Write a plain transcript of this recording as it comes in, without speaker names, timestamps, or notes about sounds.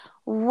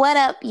What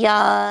up,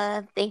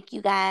 y'all? Thank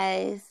you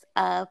guys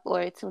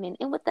for tuning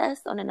in with us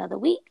on another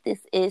week. This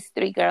is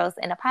Three Girls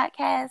in a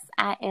Podcast.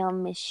 I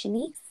am Miss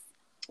Shanice.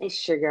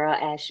 It's your girl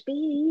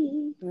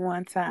Ashby.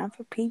 One time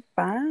for P5.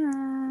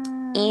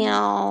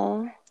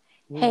 And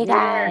hey Here.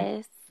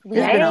 guys, we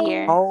It's are been a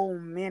here. whole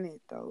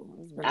minute though.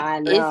 I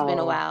It's been a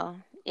know. while.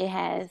 It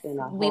has. It's been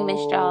a We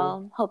missed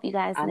whole. y'all. Hope you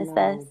guys I missed us.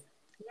 know.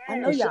 I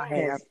know y'all have.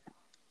 Yes.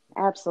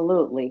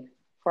 Absolutely.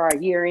 For our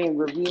year-end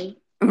review.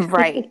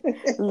 Right.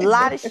 A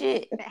lot of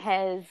shit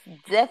has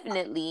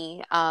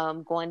definitely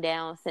gone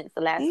down since the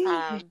last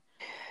time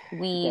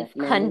we've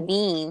Definitely.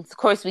 convened. Of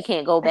course, we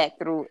can't go back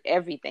through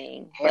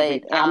everything,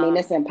 but I mean,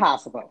 it's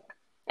impossible.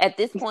 at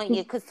this point,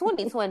 yeah, because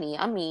 2020,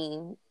 I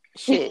mean,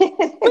 shit.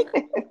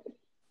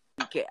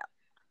 Recap.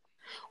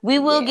 We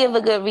will give a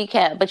Yeah. good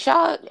recap, but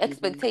y'all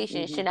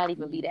expectations should not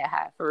even be that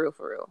high, for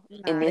real,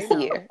 in Nah, this they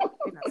not. year.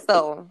 They not.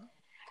 So,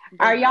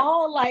 Are They not.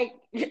 y'all like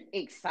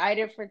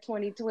excited for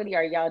 2020?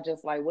 Are y'all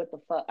just like, what the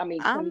fuck? I mean,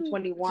 I'm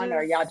 2021,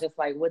 are just y'all just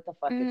like, what the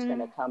fuck is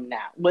gonna come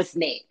now? What's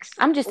next?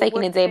 I'm just taking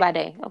what it day by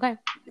they- day, okay?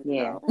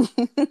 Yeah.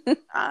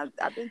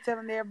 I've been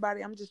telling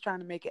everybody I'm just trying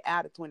to make it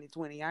out of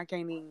 2020. I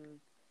can't even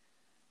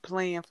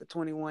plan for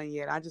 21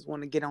 yet. I just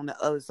want to get on the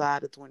other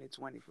side of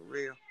 2020 for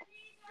real.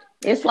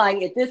 It's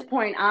like at this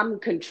point, I'm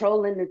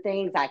controlling the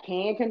things I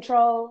can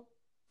control.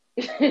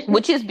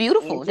 Which is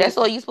beautiful. And That's just,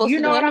 all you're supposed you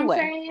to know do what I'm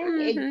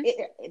anyway.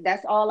 saying?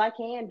 That's all I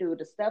can do.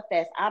 The stuff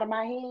that's out of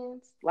my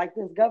hands, like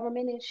this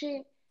government and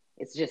shit,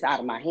 it's just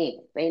out of my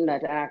hands. Ain't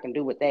nothing I can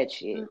do with that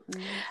shit.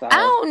 I So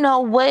don't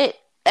know what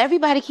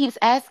everybody keeps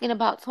asking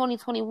about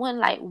 2021.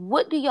 Like,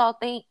 what do y'all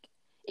think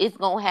is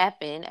gonna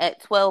happen at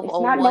it's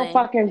not no 12:01?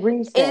 fucking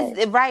reset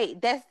Is right.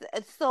 That's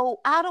so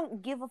I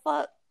don't give a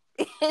fuck.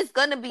 It's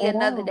gonna be at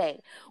another all.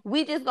 day.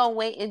 We just gonna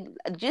wait and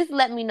just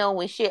let me know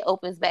when shit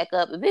opens back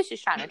up. A bitch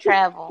is trying to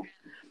travel.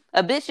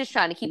 A bitch is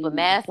trying to keep a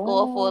mask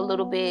off for a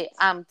little What? bit.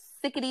 I'm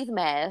sick of these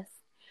masks.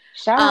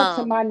 Shout out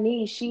to my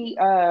niece.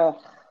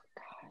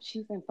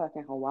 She's in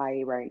fucking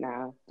Hawaii right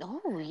now.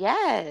 Oh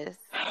yes.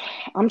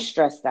 I'm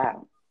stressed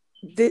out.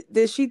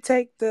 Did she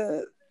take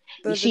the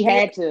She test?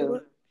 had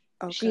to.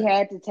 She Okay.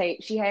 had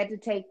to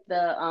take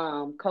the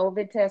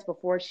COVID test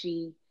before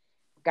she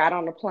got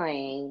on the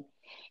plane,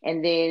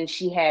 and then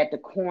she had to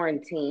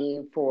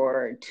quarantine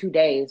for 2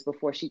 days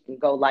before she can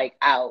go like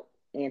out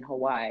in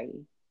Hawaii.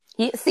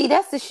 Yeah, see,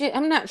 that's the shit.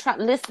 I'm not trying.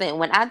 Listen,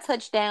 when I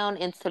touch down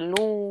in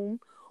Tulum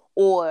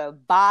or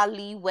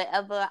Bali,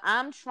 wherever,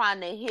 I'm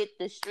trying to hit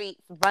the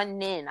streets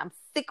running in. I'm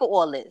sick of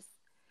all this.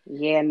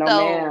 Yeah, no,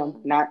 ma'am,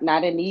 So,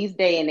 not in these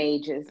day and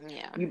ages.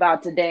 yeah, You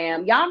about to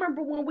damn. Y'all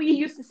remember when we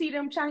used to see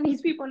them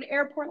Chinese people in the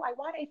airport? Like,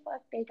 why they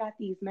fuck they got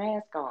these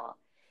masks on?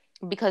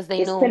 because they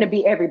It's gonna knew.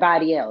 be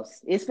everybody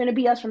else. It's gonna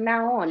be us from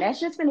now on.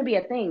 That's just gonna be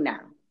a thing now.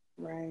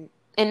 Right.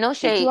 And no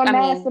Get you shade. a I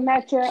mask mean, to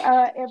match your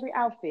every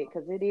outfit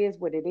because it is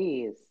what it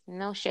is.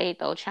 no shade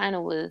though.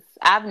 China was.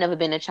 I've never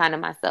been to China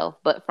myself,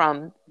 but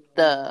from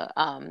the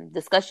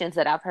discussions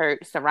that I've heard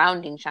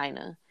surrounding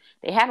China,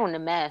 they had on the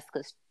mask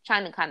because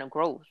China kind of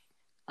gross.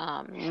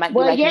 Might be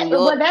Well, like New yeah,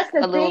 well, York that's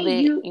the a little thing.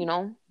 bit, You you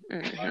know.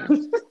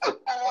 Hmm.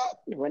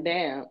 well,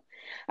 damn.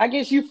 I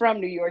guess you from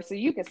New York, so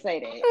you can say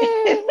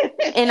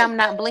And I'm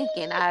not that.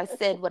 blinking. I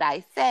said what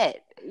I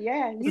said.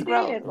 Yeah, It's you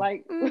gross. did.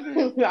 Like Hmm. I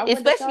wouldn't have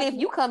Especially thought if you.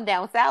 you come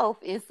down south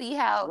and see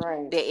how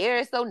Right. the air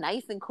is so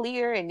nice and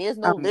clear and there's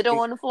no I'm litter dead.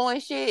 on the floor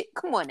and shit.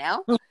 Come on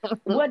now.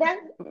 Well,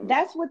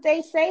 that's what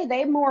they say.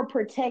 They more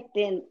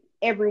protecting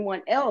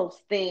everyone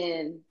else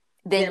than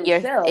Then you're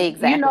themselves.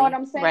 You know what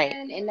exactly I'm right.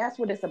 saying? And that's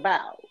what it's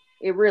about.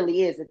 It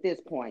really is at this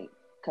point.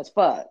 Cause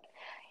fuck,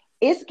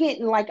 it's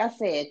getting like I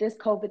said, this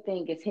COVID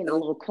thing is hitting a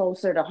little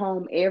closer to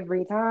home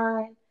every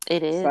time.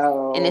 It is.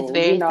 And it's So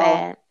very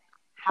sad.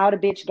 how the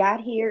bitch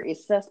got here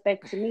is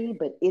suspect to me,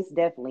 but it's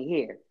definitely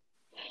here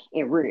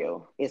and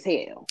real as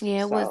hell.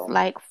 Yeah, it was So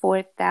like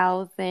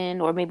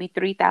 4,000 or maybe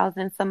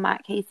 3,000 some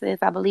odd cases,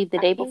 I believe, the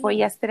I day before can,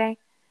 yesterday.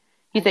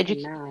 You I said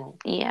you, cannot.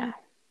 yeah.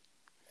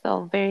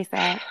 So very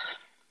sad.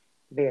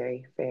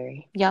 Very,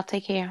 very. Y'all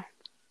take care.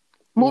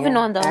 Moving Yeah,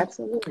 on though.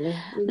 absolutely.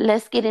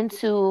 Let's get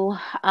into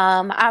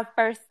our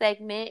first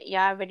segment.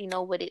 Y'all already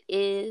know what it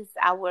is.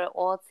 Our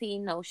all tea,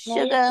 no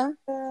sugar.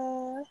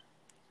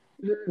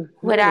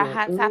 With our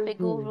hot topic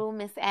Mm-hmm. guru,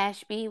 Miss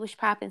Ashby. Which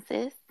poppin',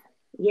 sis?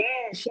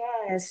 Yes,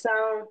 yes.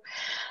 So,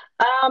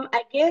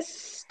 I guess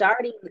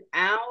starting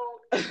out,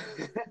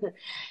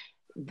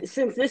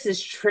 since this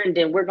is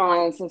trending,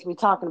 since we're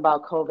talking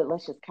about COVID,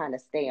 let's just kind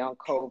of stay on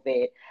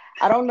COVID.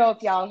 I don't know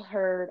if y'all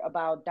heard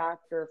about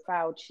Dr.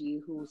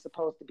 Fauci, who's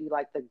supposed to be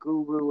like the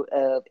guru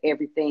of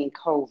everything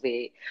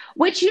COVID,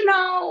 which,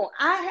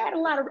 I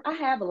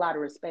have a lot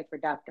of respect for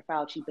Dr.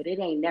 Fauci, but it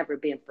ain't never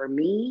been for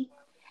me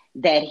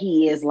that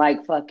he is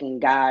like fucking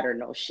God or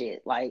no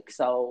shit. Like,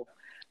 so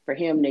for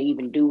him to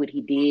even do what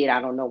he did, I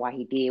don't know why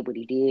he did what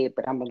he did,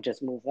 but I'm gonna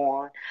just move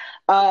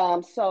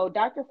on. So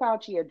Dr.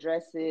 Fauci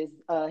addresses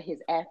his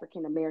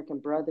African American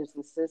brothers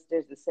and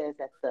sisters and says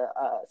that the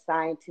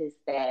scientist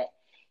that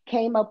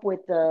came up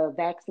with the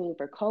vaccine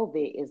for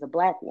COVID is a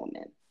black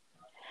woman.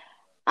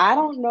 I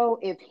don't know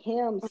if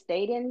him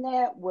stating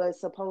that was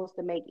supposed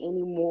to make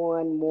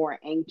anyone more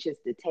anxious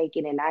to take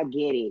it, and I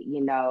get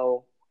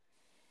it,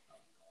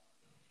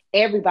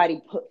 everybody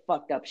put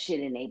fucked up shit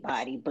in their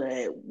body,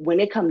 but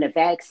when it come to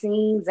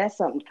vaccines, that's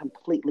something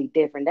completely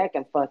different. That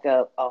can fuck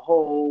up a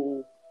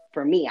whole.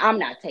 For me, I'm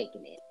not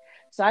taking it.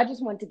 So I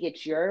just want to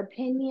get your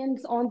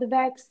opinions on the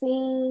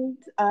vaccines.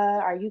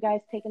 Are you guys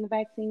taking the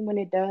vaccine when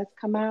it does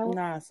come out?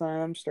 Nah, son,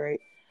 I'm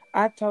straight.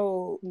 I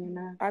told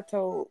You I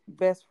told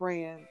best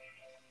friend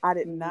I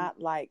did know? not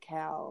like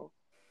how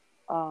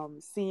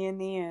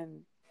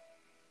CNN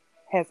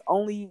has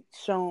only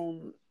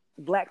shown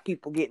black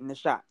people getting the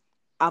shot.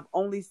 I've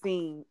only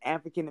seen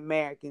African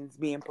Americans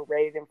being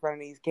paraded in front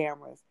of these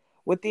cameras,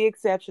 with the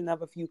exception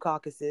of a few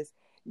caucuses,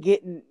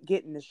 getting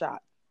the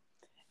shot.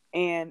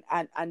 And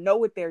I know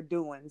what they're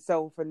doing.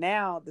 So for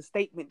now, the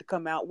statement to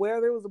come out, where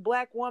there was a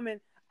black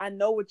woman, I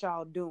know what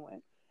y'all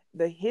doing.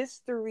 The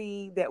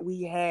history that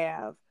we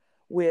have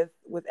with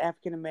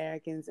African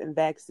Americans and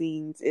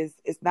vaccines is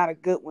not a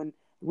good one.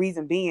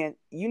 Reason being,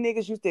 you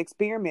niggas used to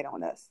experiment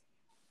on us.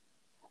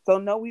 So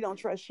no, we don't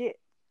trust shit.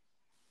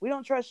 We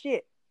don't trust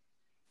shit.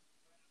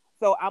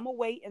 So I'm gonna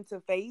wait until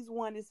phase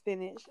 1 is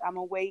finished. I'm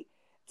gonna wait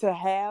till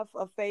half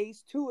of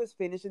phase 2 is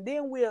finished, and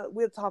then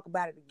we'll talk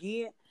about it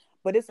again.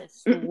 But it's a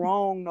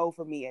strong no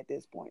for me at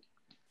this point.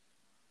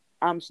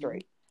 I'm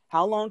straight.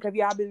 How long have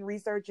y'all been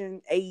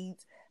researching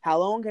AIDS? How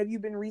long have you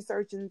been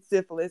researching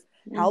syphilis?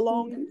 How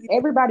long have you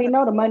Everybody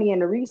know the money in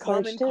the research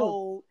common too.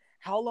 cold?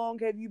 How long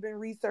have you been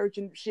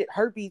researching shit,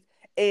 herpes?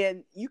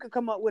 And you could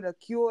come up with a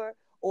cure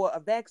or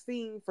a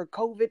vaccine for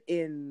COVID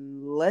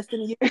in less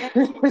than a year.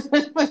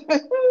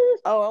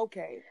 Oh,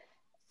 okay.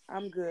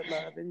 I'm good,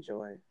 love.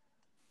 Enjoy.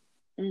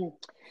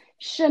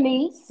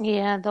 Shanice.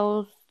 Yeah,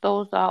 those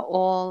are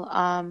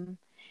all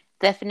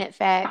definite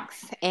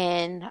facts.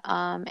 And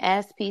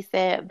as P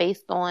said,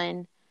 based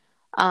on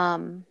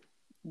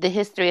the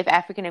history of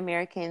African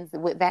Americans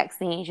with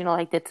vaccines,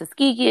 like the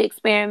Tuskegee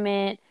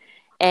experiment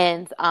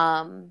and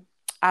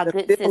our The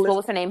good sis, syphilis. what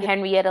was her name?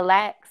 Henrietta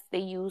Lacks. They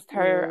used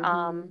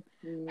her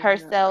her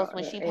cells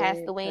when she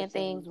passed away and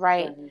things,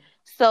 right?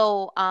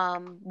 So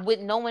with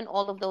knowing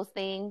all of those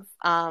things,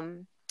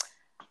 I'm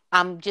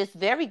just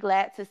very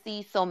glad to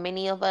see so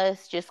many of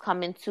us just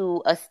come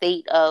into a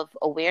state of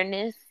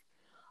awareness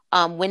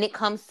when it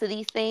comes to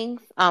these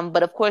things.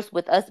 But of course,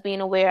 with us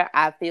being aware,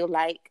 I feel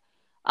like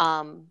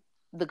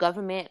the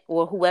government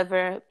or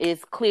whoever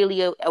is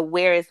clearly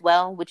aware as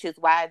well, which is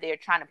why they're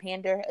trying to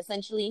pander,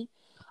 essentially.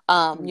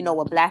 A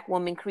black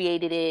woman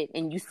created it,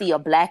 and you see a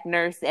black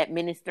nurse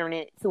administering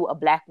it to a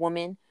black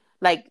woman.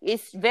 Like,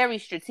 it's very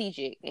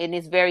strategic, and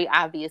it's very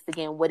obvious,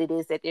 again, what it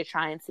is that they're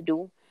trying to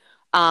do.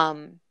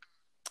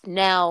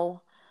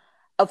 Now,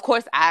 of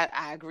course,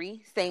 I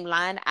agree. Same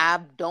line. I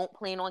don't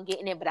plan on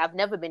getting it, but I've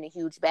never been a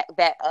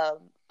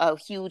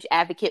huge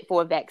advocate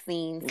for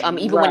vaccines.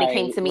 Even when it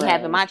came to me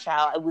having my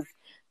child, it was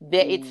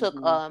it took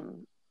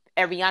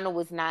Ariana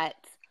was not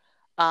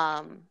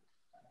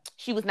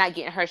she was not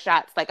getting her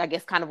shots, like, I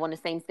guess kind of on the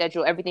same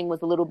schedule. Everything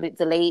was a little bit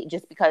delayed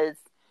just because,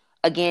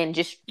 again,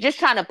 just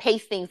trying to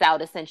pace things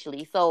out,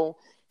 essentially. So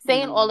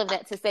saying all of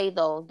that to say,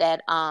 though,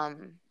 that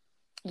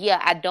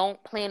yeah, I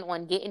don't plan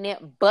on getting it,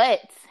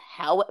 but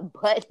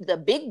the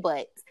big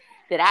but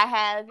that I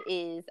have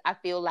is I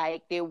feel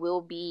like there will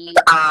be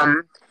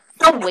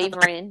some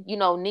wavering.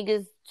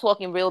 Niggas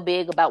talking real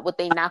big about what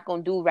they not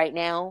gonna do right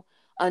now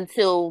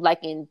until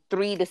like in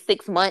 3 to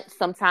 6 months,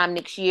 sometime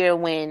next year,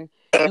 when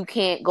you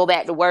can't go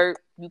back to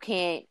work, you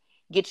can't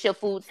get your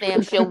food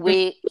stamps, your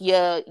WIC,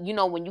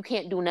 when you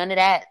can't do none of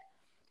that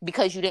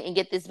because you didn't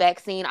get this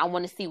vaccine. I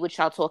want to see what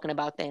y'all talking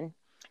about then.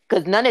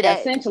 Because none of that.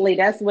 Essentially,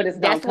 that's what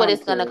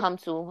it's gonna come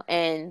to,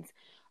 and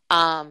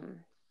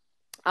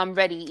I'm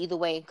ready either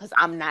way because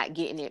I'm not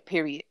getting it.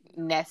 Period.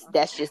 And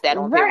that's just that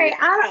on period.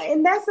 Right.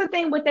 And that's the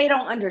thing. What they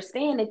don't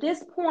understand at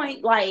this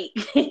point, like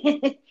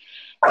they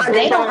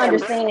don't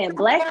understand.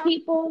 Black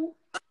people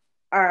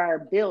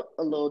are built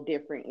a little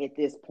different at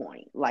this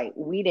point. Like,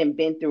 we done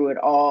been through it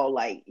all.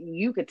 Like,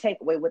 you could take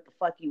away what the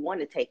fuck you want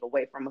to take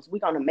away from us. We're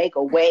gonna make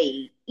a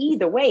way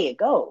either way it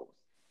goes.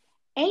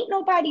 Ain't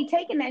nobody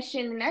taking that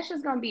shit, and that's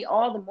just gonna be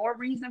all the more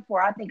reason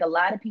for, I think, a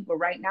lot of people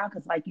right now,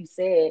 because like you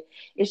said,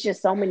 it's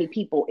just so many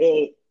people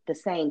at the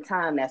same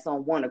time that's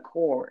on one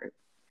accord,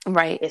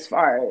 right? As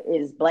far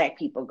as black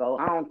people go,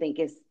 I don't think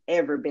it's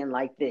ever been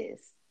like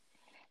this.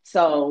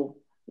 So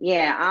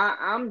yeah,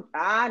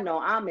 I know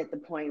I'm at the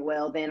point,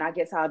 well, then I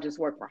guess I'll just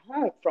work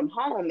from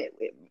home.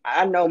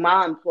 I know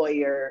my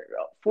employer,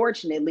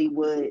 fortunately,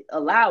 would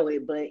allow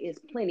it, but it's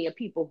plenty of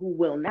people who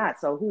will not.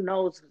 So who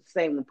knows,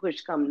 say when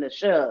push comes to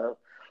shove,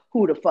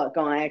 who the fuck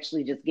gonna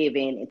actually just give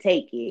in and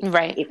take it,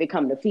 right? If it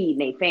come to feeding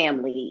their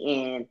family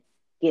and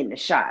getting a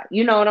shot.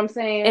 You know what I'm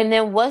saying? And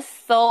then what's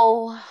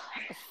so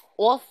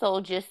also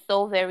just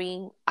so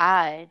very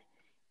odd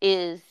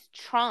is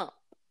Trump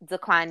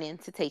declining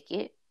to take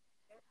it.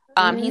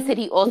 He said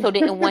he also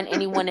didn't want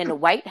anyone in the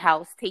White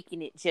House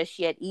taking it just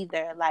yet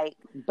either. Like,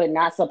 but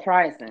not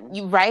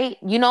surprising. Right?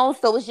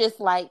 So it's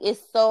just like,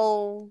 it's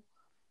so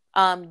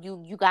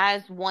you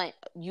guys want,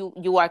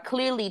 you are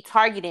clearly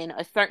targeting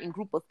a certain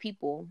group of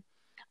people,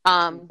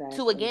 to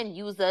Exactly. again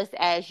use us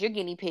as your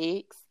guinea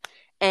pigs.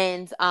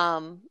 And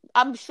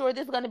I'm sure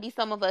there's going to be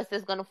some of us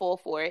that's going to fall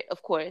for it,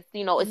 of course,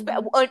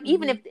 or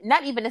even if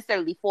not even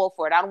necessarily fall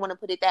for it. I don't want to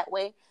put it that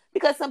way,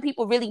 because some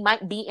people really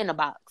might be in a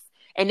box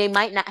and they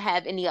might not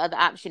have any other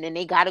option and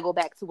they got to go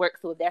back to work.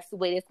 So if that's the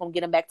way that's going to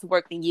get them back to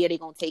work, then yeah, they're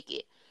going to take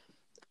it.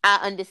 I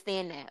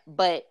understand that,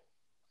 but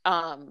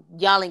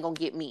y'all ain't going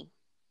to get me.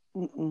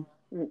 Mm-mm.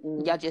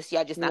 Mm-mm. Y'all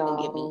just not going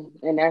to get me. No,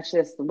 and that's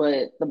just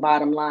what the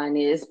bottom line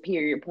is,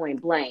 period,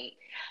 point blank.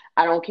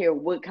 I don't care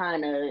what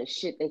kind of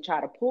shit they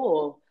try to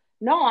pull.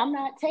 No, I'm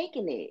not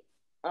taking it.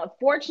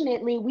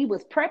 Fortunately, we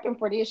was prepping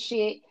for this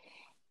shit,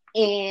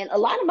 and a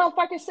lot of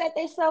motherfuckers set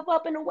themselves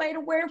up in a way to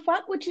where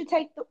fuck what you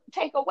take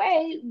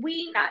away.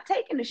 We not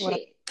taking the What?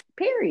 shit.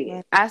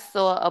 Period. I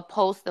saw a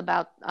post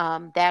about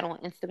that on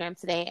Instagram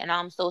today, and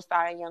I'm so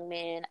sorry, young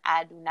man.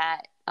 I do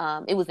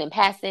not. It was in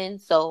passing,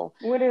 so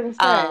What did it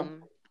say?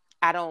 um,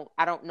 I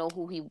don't know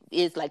who he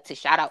is, like, to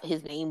shout out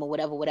his name or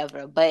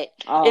whatever. But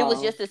it was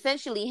Oh, just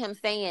essentially him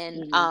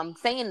saying mm-hmm.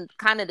 saying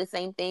kind of the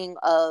same thing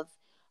of,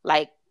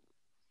 like,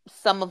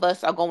 some of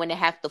us are going to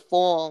have to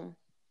fall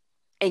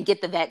and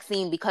get the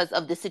vaccine because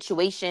of the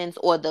situations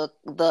or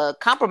the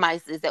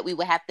compromises that we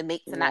would have to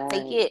make to not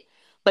take Right. it.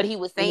 But he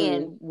was Mm-hmm.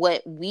 saying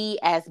what we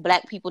as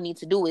Black people need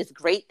to do is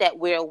great that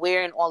we're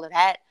aware and all of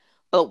that,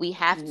 but we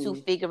have to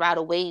Mm-hmm. figure out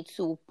a way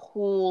to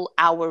pool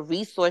our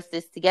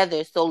resources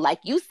together. So like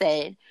you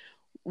said,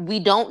 we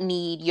don't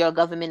need your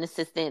government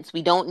assistance.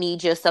 We don't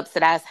need your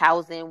subsidized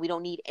housing. We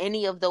don't need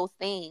any of those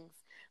things,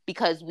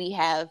 because we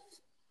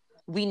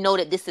know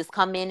that this is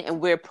coming and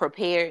we're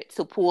prepared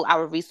to pool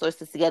our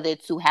resources together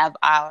to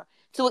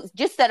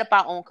just set up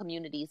our own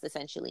communities,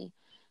 essentially.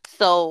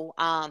 So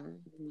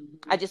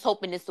I just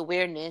hope in this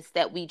awareness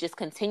that we just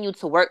continue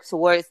to work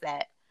towards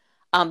that.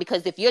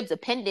 Because if you're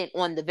dependent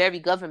on the very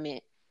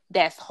government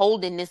that's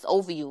holding this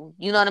over you,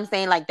 you know what I'm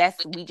saying? Like,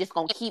 we just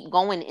gonna keep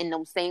going in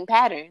those same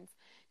patterns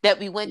that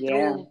we went Yeah,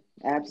 through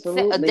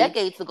absolutely.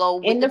 decades ago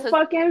with In the, the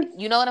fucking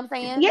you know what I'm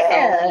saying? So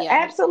Yeah,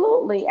 yeah,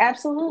 absolutely,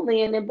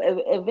 absolutely, and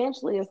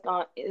eventually it's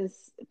gone.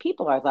 Is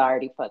people are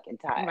already fucking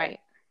tired. right.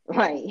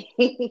 Like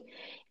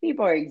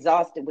people are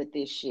exhausted with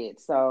this shit.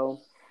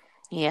 So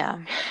Yeah,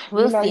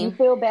 we'll you see.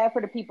 feel bad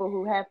for the people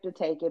who have to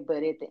take it,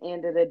 but at the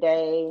end of the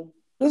day,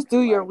 Just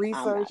do your like I'm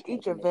research, not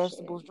eat your taking this shit.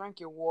 vegetables, drink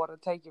your water,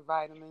 take your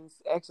vitamins,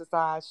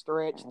 exercise,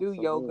 stretch, do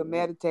yoga, Absolutely,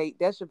 meditate.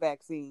 That's your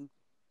vaccine.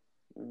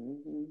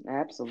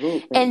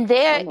 absolutely. And I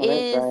there know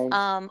that's is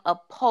right. a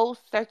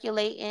post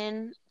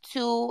circulating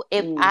too.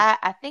 If Mm.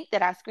 I think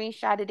that I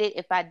screenshotted it.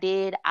 If I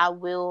did, I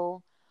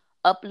will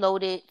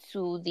upload it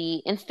to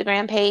the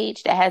Instagram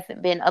page that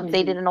hasn't been Hmm.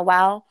 updated in a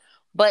while.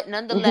 But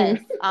nonetheless,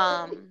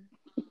 Hmm.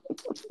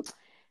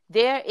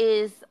 there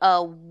is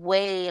a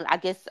way, I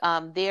guess,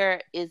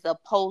 there is a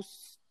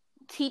post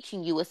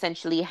teaching you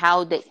essentially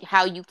how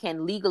you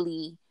can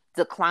legally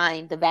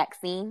decline the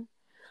vaccine.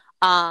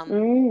 Um,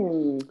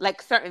 Mm.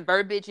 like certain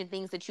verbiage and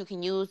things that you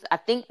can use. I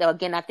think that,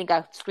 again, I think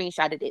I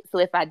screenshotted it. So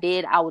if I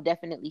did, I will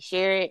definitely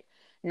share it.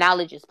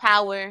 Knowledge is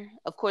power.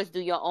 Of course, do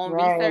your own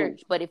Right.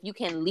 research, but if you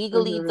can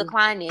legally Hmm.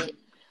 decline it,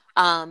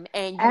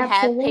 and you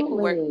have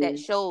paperwork that Absolutely.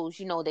 shows,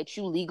 that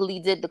you legally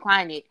did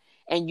decline it,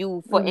 and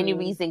you, for any Hmm.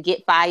 reason,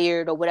 get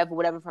fired or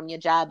whatever from your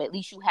job, at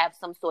least you have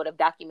some sort of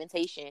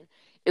documentation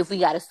if we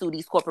got to sue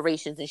these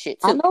corporations and shit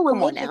I too. know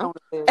Come on religion now. on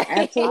the list.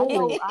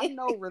 Absolutely. I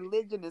know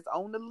religion is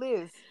on the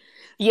list.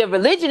 Yeah,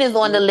 religion is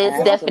on the It list,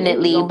 definitely is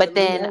definitely. Absolutely. on the But We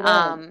then list. know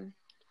that.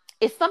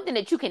 it's something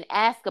that you can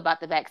ask about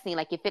the vaccine,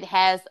 like if it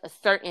has a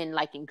certain,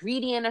 like,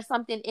 ingredient or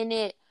something in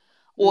it,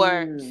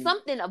 or Mm.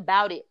 something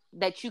about it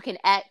that you can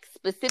ask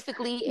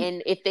specifically.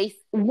 And if they,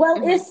 Well,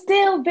 mhm,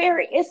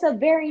 it's a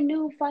very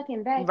new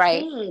fucking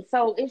right. vaccine.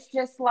 So it's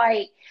just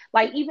like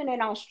even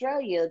in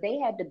Australia, they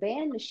had to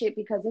ban the shit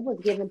because it was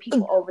giving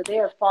people over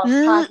there false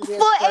For positives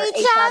for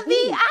HIV,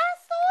 HIV. I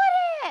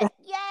saw that.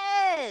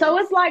 Yes. So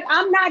it's like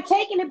I'm not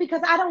taking it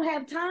because I don't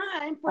have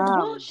time for the I'm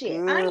bullshit.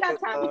 I ain't good.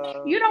 got time.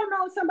 You don't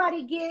know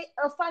somebody get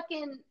a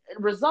fucking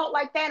result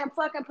like that and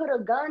fucking put a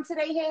gun to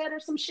their head or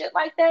some shit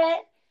like that.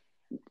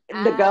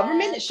 The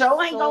government, the I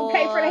show ain't gonna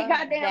pay for their saw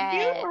goddamn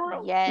that.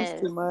 funeral. It's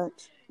too Yes. much.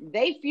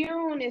 They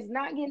funeral is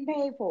not getting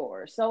paid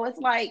for. So it's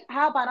like,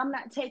 how about I'm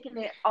not taking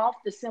it off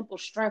the simple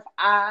strength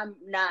I'm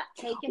not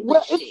taking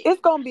Well, this it's shit.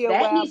 it's gonna be a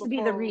That while needs to be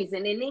the before. reason.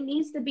 And it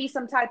needs to be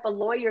some type of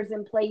lawyers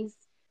in place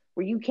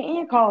where you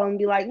can call and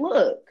be like,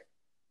 look,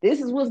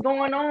 this is what's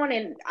going on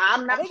and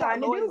I'm Oh, not they got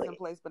trying to do lawyers in it.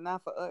 place, but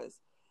not for us.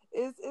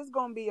 It's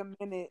gonna be a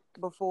minute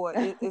before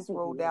it's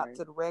rolled You're out right.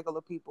 to the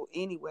regular people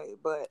anyway.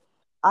 But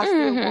Hmm.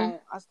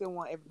 I still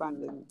want everybody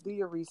to Mm. do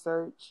your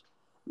research.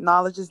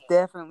 Knowledge is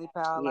definitely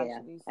power, like Yeah,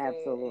 Shanice said,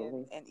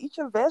 absolutely. and eat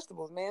your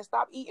vegetables, man.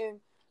 Stop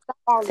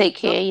all this Take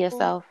junk care of food,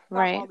 yourself. stop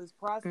Right. all this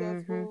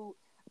processed Hmm. food.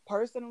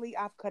 Personally,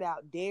 I've cut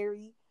out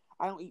dairy.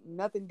 I don't eat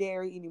nothing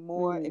dairy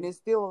anymore, and Mm. there's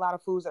still a lot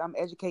of foods that I'm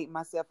educating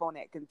myself on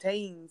that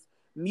contains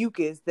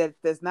mucus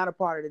that's not a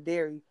part of the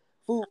dairy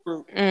food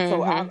group. So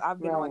Mm-hmm. I've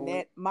been on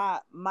Right. that.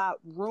 My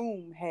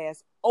room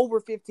has over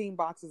 15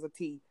 boxes of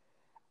tea.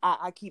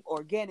 I keep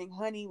organic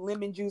honey,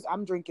 lemon juice.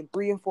 I'm drinking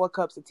 3 and 4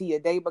 cups of tea a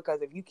day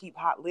because if you keep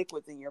hot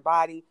liquids in your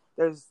body,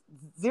 there's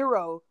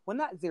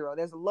not zero,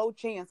 there's a low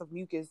chance of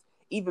mucus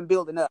even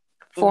building up.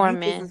 And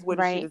mucus is Forming, where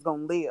the shit right? is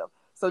going to live.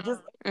 So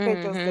just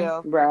educate Mm-hmm.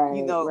 yourself.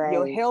 Right. Your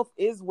Right. health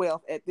is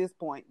wealth at this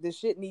point. This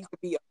shit needs to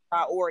be a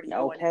priority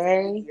going into the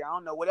new Okay. year. I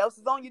don't know what else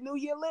is on your new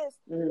year list,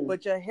 Mm.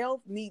 but your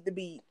health need to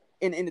be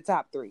in the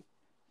top 3.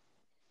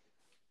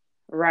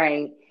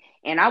 Right.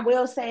 And I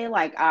will say,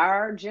 like,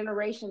 our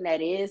generation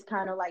that is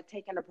kind of like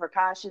taking the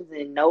precautions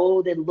and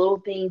know the little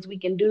things we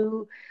can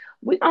do,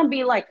 we're going to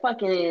be like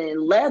fucking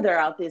leather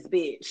out this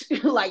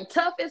bitch. Like,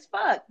 tough as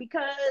fuck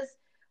because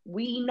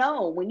we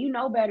know when you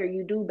know better,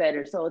 you do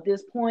better. So at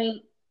this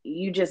point,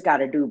 you just got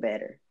to do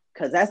better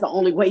because that's the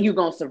only way you're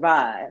going to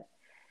survive.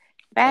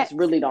 That's Facts.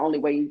 really the only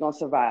way you're going to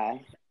survive.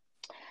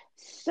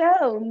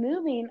 So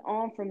moving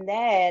on from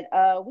that,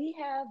 we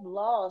have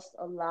lost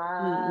a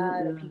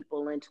lot of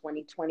people in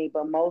 2020,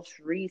 but most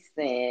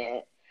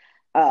recent,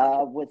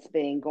 what's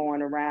been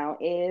going around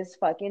is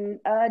fucking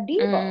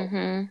Debo.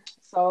 Mm-hmm.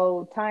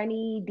 So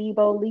Tiny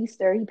Debo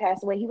Leaster, he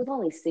passed away. He was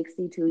only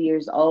 62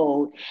 years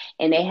old,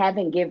 and they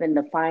haven't given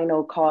the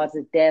final cause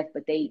of death,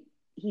 but he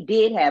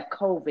did have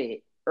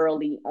COVID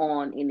early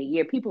on in the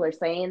year. People are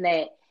saying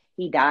that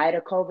he died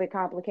of COVID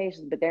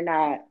complications, but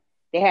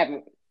they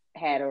haven't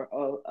had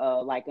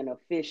a like an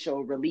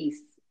official release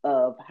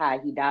of how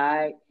he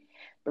died,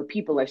 but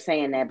people are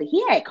saying that. But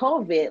he had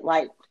COVID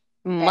like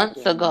back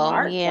Months in ago,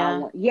 March.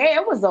 yeah. Yeah,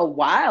 it was a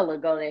while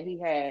ago that he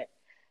had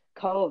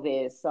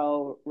COVID.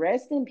 So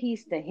rest in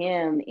peace to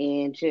him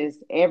and just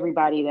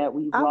everybody that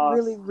we've I lost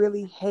really,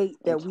 really hate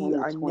in that we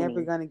are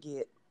never 2020. going to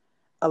get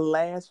a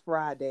Last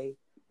Friday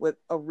with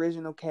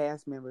original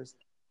cast members.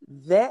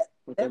 That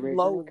With the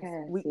original blows.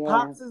 cast, yeah.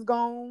 Pops is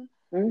gone.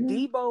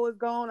 Mhm. Debo is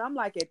gone. I'm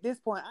like, at this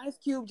point, Ice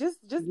Cube, just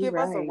You give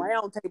us a right.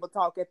 round table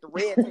talk at the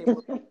red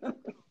table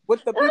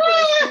with the people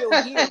that's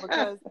still here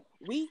because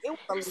it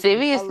was a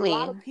Seriously.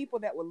 lot of people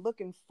that were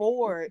looking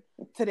forward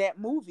to that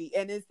movie,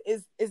 and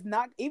it's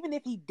not, even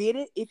if he did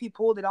it, if he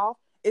pulled it off,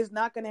 it's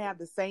not going to have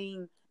the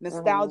same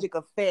nostalgic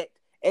effect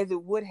as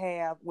it would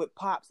have with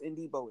Pops and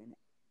Debo in it.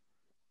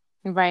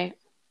 Right.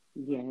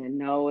 Yeah,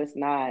 no, it's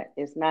not.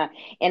 It's not.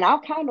 And I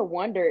kind of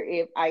wonder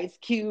if Ice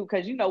Cube,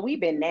 because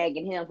we've been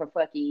nagging him for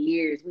fucking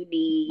years. We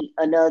need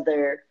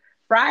another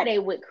Friday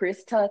with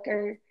Chris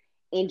Tucker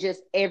and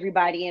just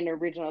everybody in the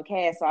original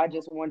cast. So I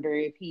just wonder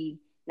if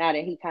now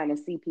that he kind of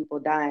see people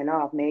dying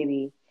off,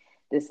 maybe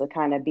this will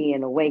kind of be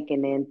an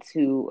awakening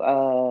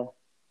to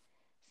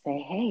say,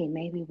 hey,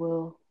 maybe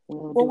we'll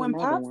Well, do when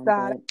another Pops one.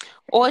 died,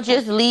 Or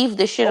just leave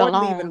the shit or leave it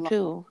alone alone.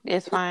 too.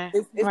 It's fine.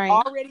 It's right.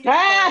 already a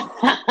classic.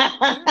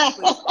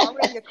 Seriously, it's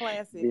already a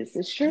classic. This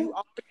is true. You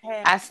already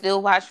have I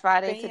still watch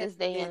Friday to fans this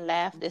day and in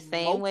laugh the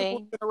same multiple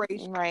way.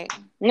 generations. Right.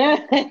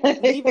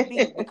 Leave it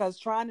be, because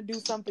trying to do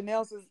something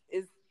else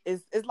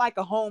is like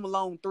a Home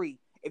Alone 3.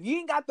 If you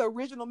ain't got the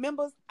original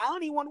members, I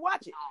don't even want to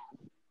watch it.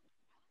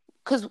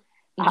 Because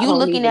I you don't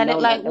looking even at it know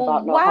like, nothing well,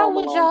 about no why Home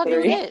would Alone y'all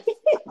do 3. this?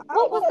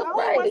 What was I don't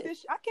right? watch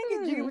this. I can't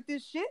get jiggy with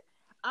this shit.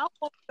 I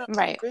want the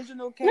Right.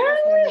 original cast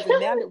members,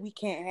 and now that we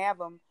can't have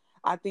them,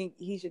 I think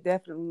he should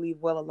definitely leave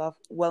well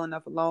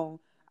enough alone.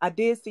 I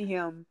did see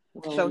him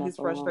show his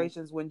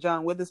frustrations when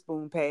John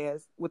Witherspoon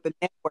passed with the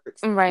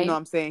networks. Right. You know what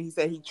I'm saying? He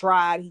said he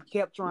tried, he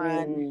kept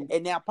trying,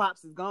 and now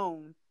Pops is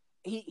gone.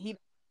 He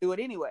do it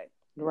anyway.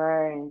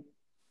 Right.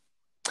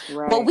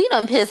 But we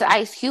done pissed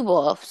Ice Cube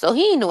off, so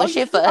he ain't doing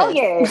shit for us. Oh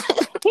yeah,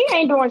 he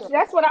ain't doing shit.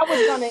 That's what I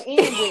was gonna end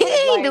with.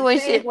 He ain't doing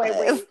shit for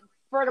us.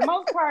 For the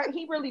most part,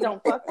 he really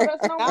don't fuck with us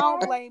no more. I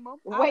don't blame him.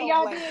 The way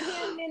y'all did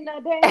him in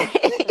the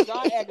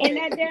damn in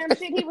that damn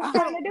shit he was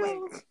trying to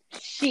do.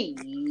 Shit.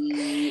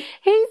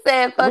 He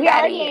said, "Fuck we out of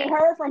already here." ain't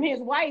heard from his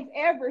wife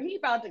ever. He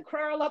about to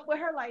curl up with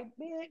her like,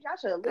 bitch, I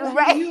should have listened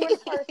Right. to you in the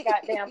first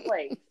goddamn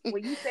place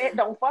when you said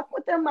don't fuck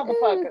with them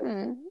motherfuckers.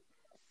 Mm-hmm.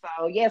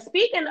 So yeah,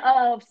 speaking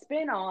of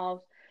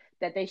spinoffs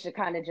that they should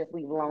kind of just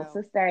leave alone,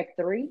 Sister Act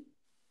 3.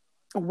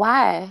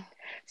 Why?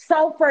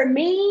 So for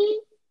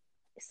me,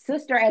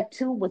 Sister Act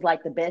 2 was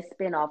like the best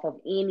spinoff of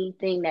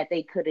anything that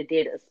they could have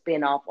did a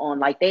spinoff on.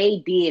 Like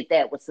they did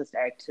that with Sister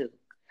Act 2.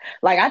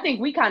 Like I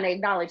think we kind of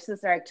acknowledged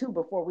Sister Act 2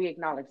 before we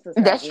acknowledged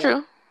Sister That's Act 1.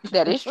 true.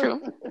 That is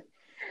true.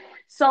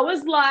 So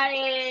it's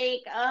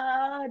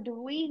like, do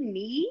we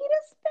need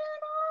a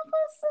spinoff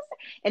of Sister?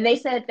 And they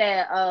said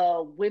that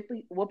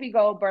Whoopi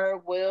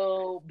Goldberg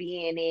will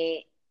be in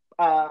it.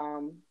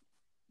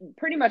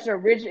 Pretty much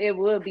it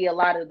would be a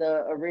lot of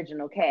the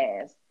original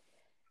cast.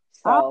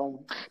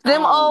 So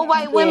them old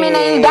white women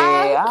ain't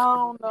died. I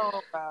don't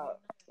know about.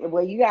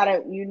 Well, you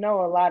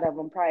a lot of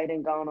them probably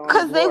didn't go on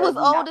because they was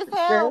old as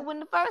hell sure. when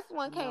the first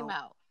one came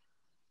out.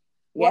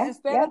 Well,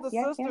 instead of the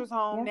sisters'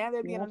 home, now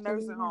they'll be in a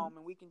nursing home,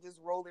 and we can just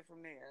roll it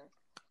from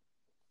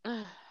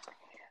there.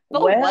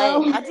 But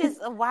well,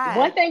 what? Why?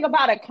 One thing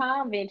about a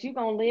convent, you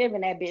gonna live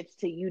in that bitch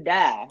till you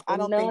die. I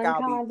don't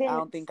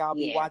think I'll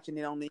be watching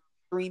it on the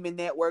streaming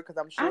network because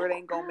I'm sure it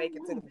ain't gonna make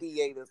it to the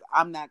theaters.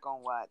 I'm not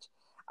gonna watch.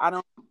 I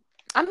don't.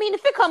 I mean,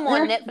 if it come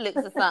on Netflix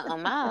or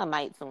something, I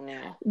might tune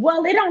in.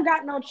 Well, it don't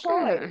got no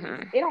choice.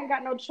 Mm-hmm. It don't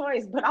got no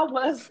choice. But I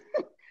was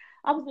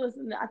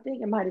listening. I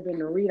think it might have been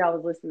the read I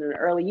was listening to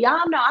early.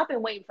 Y'all know I've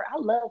been waiting for. I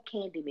love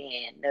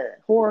Candyman, the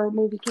horror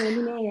movie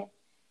Candyman.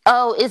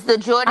 Oh, is the I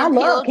Jordan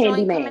love Peele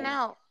joint coming Candyman.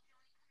 out?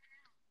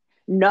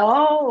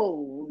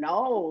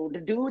 No, the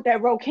dude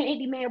that wrote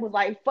Candyman was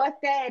like,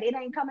 "Fuck that! It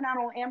ain't coming out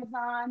on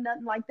Amazon,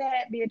 nothing like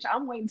that, bitch.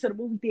 I'm waiting till the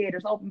movie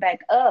theaters open back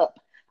up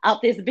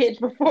out this bitch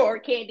before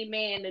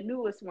Candyman, the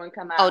newest one,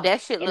 come Oh, out."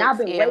 that shit And looks I've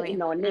been scary.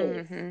 waiting on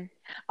this. Mm-hmm.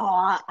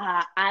 Oh,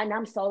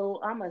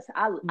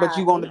 But I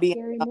you want to hate be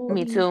scary Me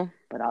movies, too.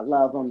 but I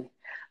love them.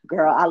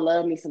 Girl, I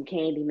love me some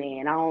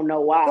Candyman. I don't know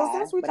so why,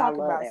 since we but I talking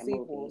love about that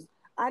sequels, movie.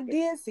 I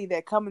did see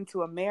that Coming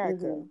to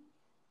America Hmm.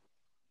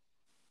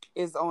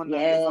 is on the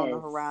Yes,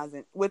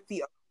 horizon with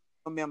the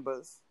other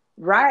members.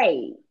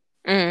 right.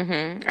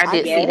 Mm-hmm. I I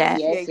did do see Yes, that.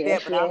 yes, appreciate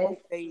yes, that, but I yes. hope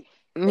they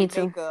Me the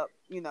too. makeup,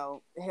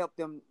 help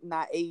them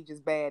not age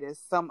as bad as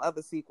some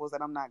other sequels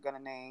that I'm not gonna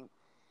name.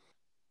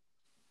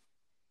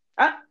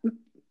 Uh,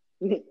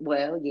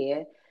 well,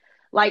 yeah.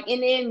 Like,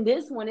 and then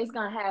this one is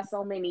gonna have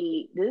so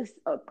many. This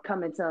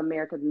Coming to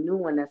America, the new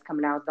one that's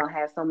coming out, is gonna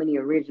have so many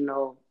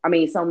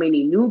so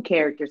many new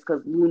characters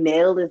because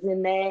Lunel is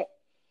in that.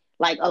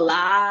 Like a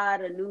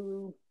lot of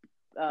new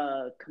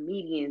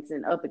comedians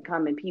and up and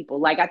coming people.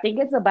 Like I think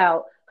it's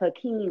about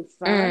Hakeem's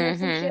son or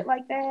some Mm-hmm. shit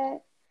like that.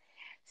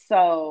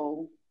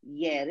 So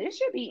yeah, this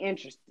should be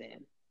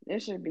interesting.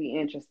 This should be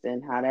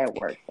interesting how that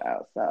works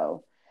out.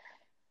 So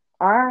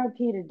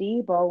R.I.P. to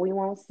Debo. We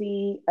won't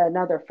see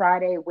another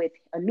Friday with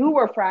a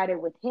newer Friday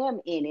with him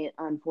in it,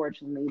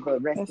 unfortunately.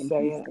 But rest That's in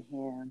peace sad. to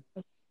him.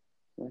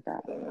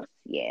 Without us,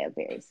 yeah,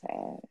 very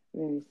sad,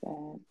 very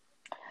sad.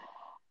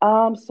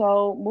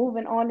 So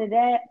moving on to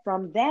that,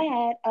 from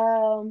that,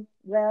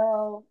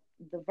 well,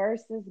 the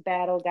versus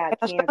battle got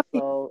And Ashanti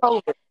canceled.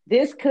 COVID.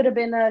 This could have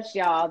been us,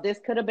 y'all. This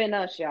could have been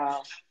us,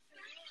 y'all.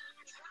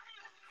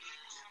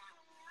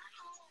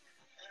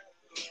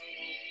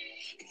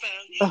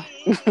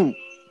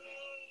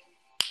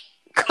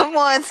 Come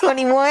on,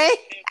 21.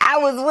 I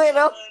was with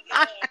him.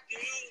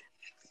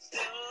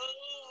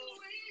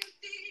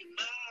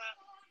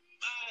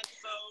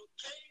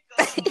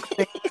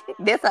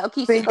 That's how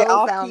Keisha Sing it Cole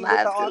off sound key with the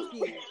live off too.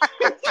 key.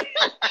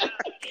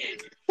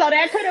 So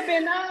that could have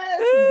been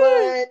us,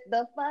 but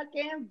the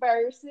fucking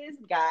verses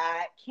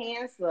got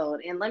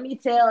canceled. And let me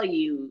tell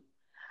you,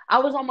 I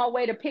was on my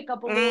way to pick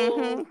up a little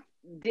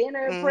Mm-hmm.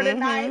 dinner for the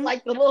night, Mm-hmm.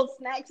 like the little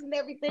snacks and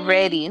everything.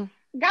 Ready.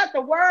 Got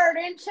the word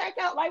in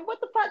checkout. Like,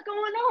 what the fuck going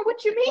on?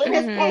 What you But mean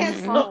it's it's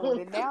Mm-hmm. postponed, canceled?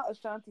 and now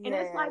Ashanti And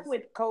it's like has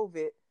with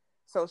COVID,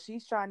 so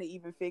she's trying to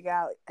even figure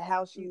out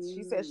how she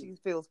says she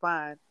feels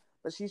fine,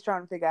 but she's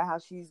trying to figure out how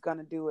she's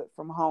gonna do it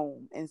from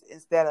home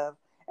instead of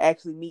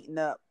actually meeting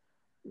up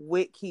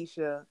with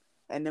Keisha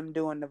and them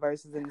doing the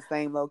verses in the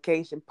same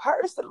location.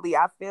 Personally,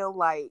 I feel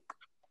like,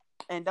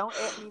 and don't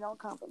at me, don't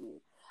come for me.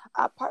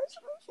 I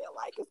personally feel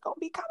like it's gonna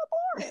be kind of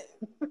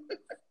boring.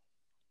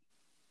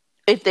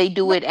 If they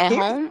do No, it at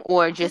period. home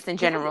or just in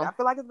Period. I general.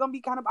 feel like it's gonna be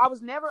kind of. I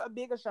was never a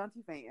big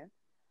Ashanti fan.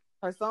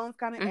 Her songs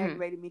kind of Mm-hmm.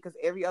 aggravated me because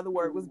every other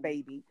word was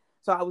baby.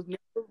 So I was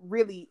never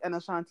really an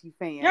Ashanti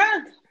fan.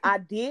 yeah. I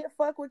did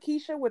fuck with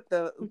Keisha with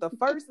the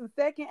first and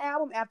second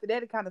album. After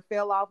that, it kind of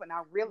fell off, and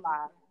I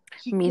realized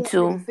she Me can't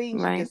really too. sing.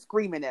 She Right. just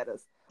screaming at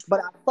us.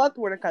 But I fucked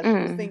with her because she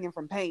was Mm. singing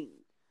from pain.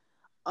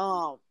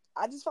 I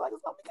just feel like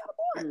it's gonna be kind of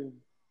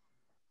boring.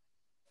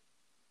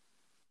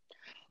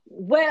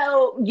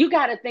 Well, you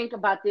got to think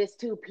about this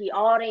too, P.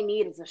 All they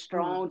need is a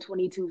strong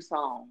 22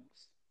 songs.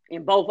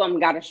 And both of them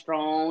got a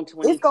strong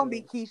 22. It's gonna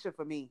be Keisha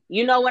for me.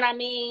 You know what I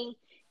mean?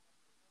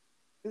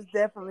 It's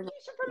definitely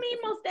Keisha for me,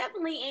 most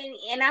definitely.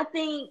 And I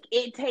think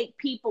it take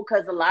people,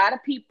 because a lot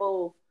of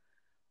people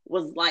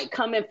was like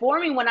coming for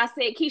me when I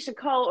said Keisha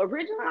Cole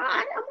original.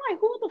 I'm like,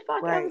 who the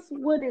fuck else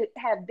would it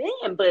have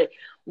been? But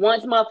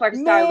once motherfuckers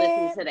started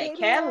listening to that baby,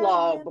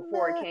 catalog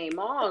before it came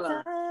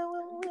on,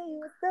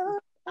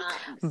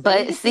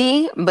 But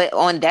see, but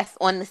that's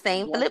on the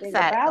same one flip thing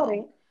side about though.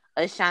 it.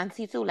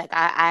 Ashanti too. Like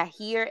I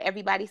hear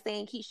everybody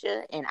saying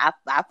Keisha, and I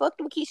fucked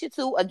with Keisha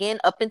too. Again,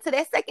 up into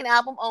that second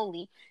album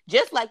only.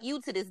 Just like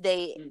you to this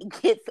day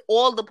gets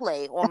all the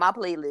play on my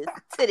playlist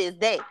to this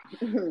day.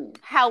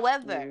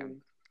 However,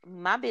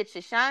 my bitch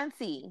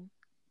Ashanti,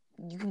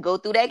 you can go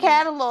through that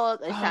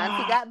catalog.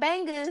 Ashanti got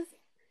bangers.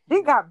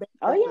 He got bangers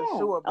Oh for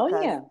sure. yeah.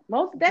 Oh yeah.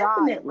 Most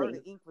definitely. Murder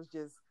Inc. was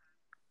just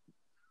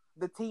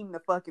the team to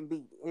fucking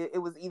beat. It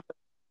was either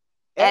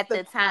At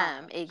the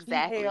time,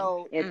 exactly. She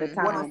held at the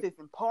time. 106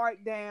 &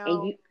 Park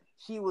down.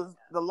 She was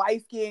the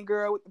light skinned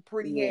girl with the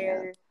pretty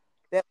hair.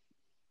 That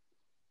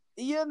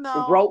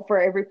wrote for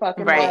every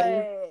fucking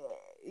right.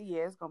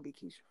 Yeah, it's gonna be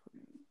Keisha for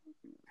me.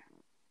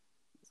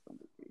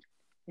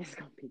 It's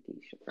gonna be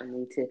Keisha for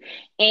me too.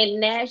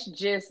 And that's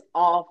just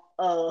off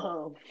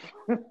of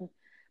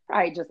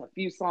probably just a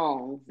few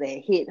songs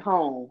that hit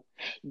home.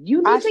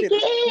 You I need to should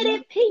get have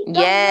it, Pete. Don't over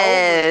and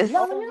Yes.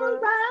 love him over.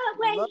 right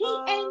when he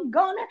Love ain't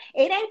gonna.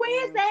 It ain't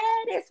where it's and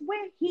at, it's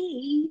where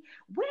he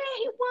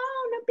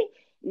wanna be.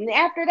 And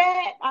after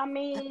that, I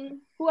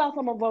mean, who else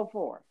I'm gonna vote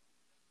for?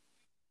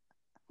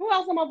 Who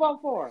else I'm gonna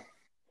vote for?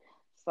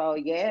 So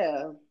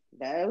yeah,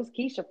 that was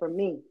Keisha for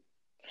me.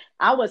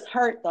 I was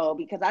hurt though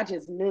because I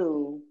just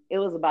knew it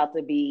was about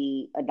to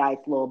be a nice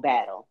little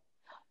battle.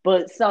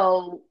 But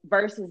so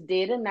Versus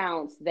did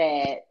announce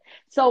that.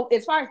 So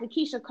as far as the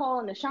Keisha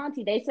Cole and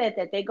Ashanti, they said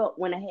that they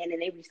went ahead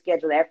and they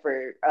rescheduled that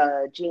for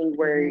mm-hmm. The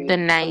January,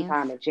 ninth.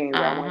 sometime in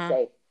January. I want to Uh-huh.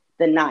 say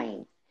the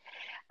 9th.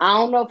 I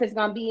don't know if it's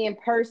gonna be in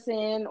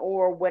person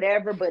or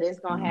whatever, but it's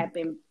gonna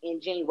happen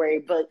in January.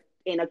 But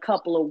in a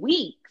couple of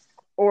weeks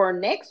or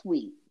next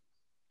week,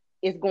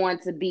 it's going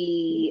to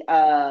be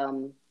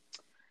God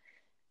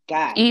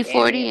damn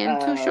E40 it,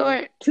 and Too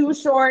Short. Too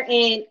Short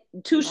and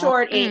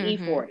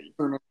Mm-hmm.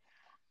 E40.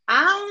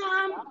 I'm,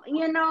 not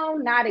Yeah,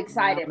 I'm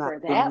excited not for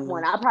that tuning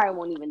one. in. I probably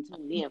won't even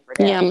tune in for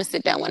Yeah, that I'm gonna one.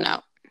 sit that one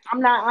out. I'm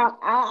not.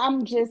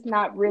 I'm just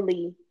not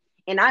really.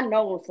 And I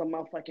know some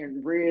motherfucking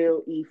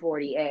real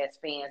E40 ass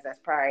fans that's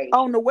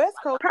On the West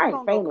Coast, it's probably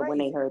gonna go fainted when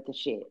they crazy. heard the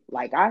shit.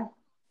 Like I,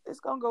 It's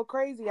gonna go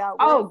crazy out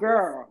oh west.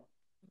 girl,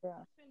 Yeah.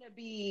 it's gonna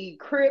be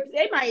Crips.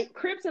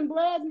 Crips and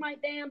Bloods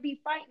might damn be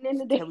fighting in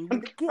the Tell me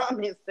damn to get.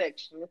 comment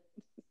section.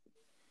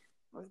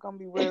 It's gonna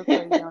be real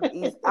crazy on the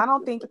East. I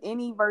don't think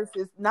any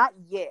verses, not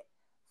yet,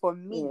 for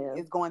me, Yeah.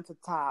 is going to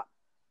top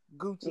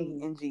Gucci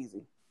Mm-hmm. and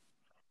Jeezy.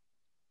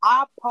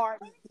 I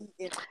party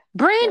in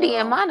Brandy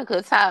and Girl.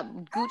 Monica top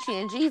Gucci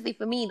and Jeezy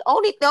for me. The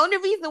only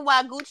reason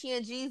why Gucci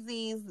and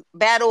Jeezy's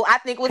battle I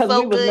think was Cause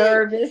so we was good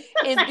nervous.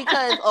 is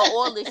because of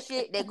all the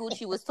shit that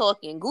Gucci was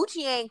talking.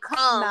 Gucci ain't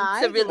come Nah, I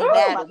to ain't give really a fuck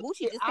battle. about the Gucci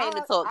shit. just came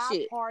to talk I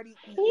shit. partied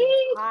the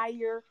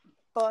entire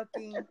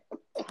fucking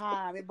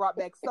time. It brought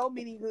back so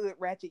many hood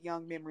ratchet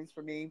young memories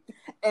for me.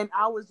 And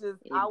I was It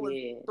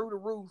did. through the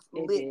roof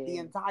It lit the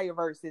did. entire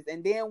verses.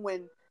 And then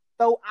when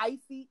So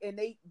Icy and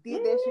they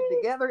did that shit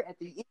together at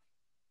the end,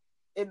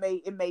 it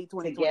made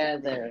 2020 for me.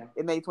 Together.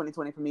 It made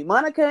 2020 for me.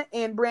 Monica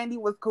and Brandy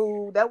was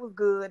cool. That was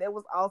good. It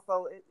was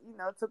also, it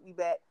took me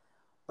back.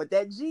 But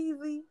that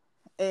Jeezy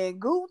and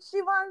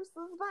Gucci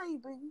versus,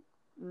 baby.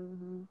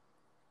 Mm-hmm.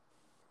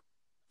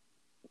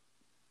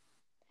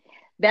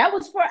 That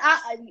was for.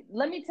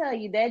 Let me tell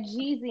you that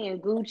Jeezy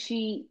and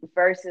Gucci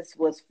versus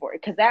was for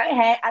because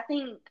I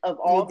think of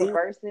all It the did.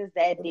 verses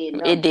that did It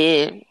numbers.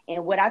 did.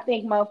 And what I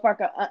think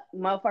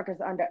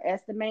motherfuckers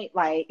underestimate,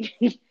 like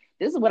this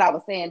is what I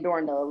was saying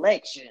during the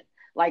election.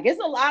 Like it's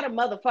a lot of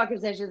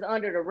motherfuckers that's just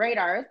under the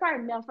radar. It's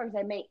probably motherfuckers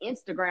that made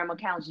Instagram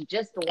accounts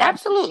just to watch the shit.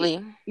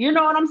 Absolutely. You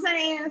know what I'm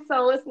saying?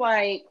 So it's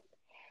like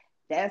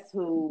that's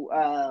who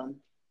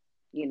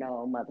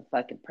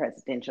motherfucking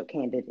presidential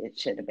candidate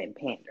should have been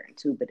pandering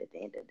to. But at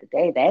the end of the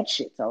day, that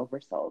shit's over.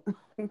 So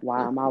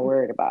why am I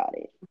worried about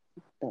it?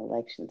 The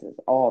elections is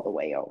all the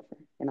way over,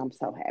 and I'm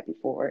so happy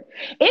for it.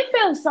 It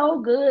feels so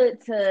good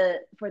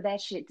for that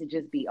shit to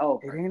just be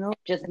over.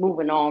 Just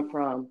moving on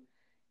from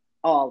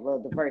all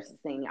of the versus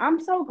thing. I'm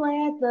so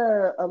glad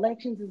the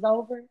elections is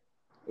over.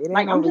 It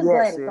Like ain't I'm over just yet,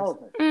 glad it's sis.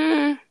 over.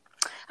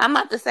 I'm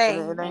about to say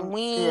It ain't.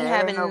 we ain't Yeah, it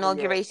having ain't an over yet.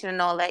 inauguration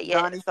and all that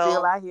yet. Donnie's still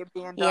So out here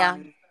being yeah.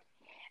 Donnie.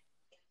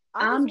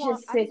 I'm I just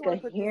just sick want of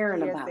to put this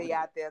hearing about PSA it.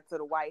 out there to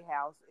the White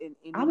House and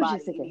I was just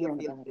anybody, sick of any hearing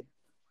affiliate, about it.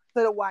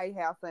 to the White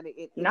House and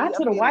any Not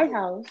to the White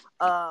affiliate,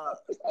 House.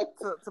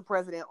 to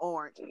President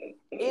Orange.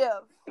 If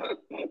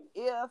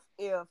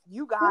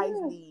you guys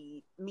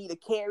need me to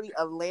carry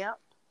a lamp,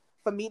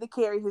 for me to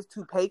carry his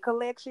toupee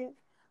collection,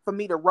 for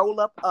me to roll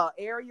up a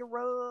area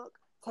rug,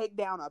 take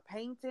down a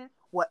painting,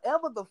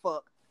 whatever the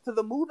fuck, to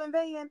the moving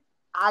van,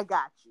 I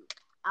got you.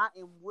 I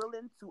am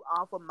willing to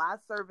offer my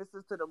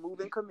services to the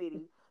moving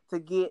committee to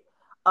get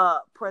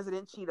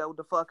President Cheeto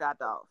the fuck out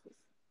the office.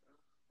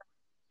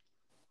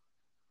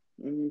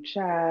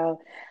 Child,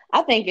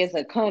 I think it's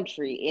a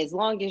country. As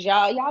long as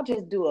y'all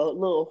just do a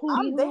little hootie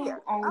I'm hoo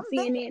there. on I'm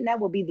there. CNN, that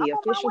will be the I'm on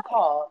my official way.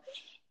 call,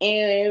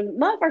 and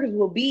motherfuckers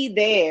will be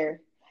there.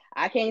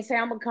 I can't say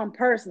I'm gonna come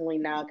personally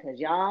now because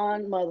y'all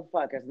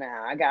motherfuckers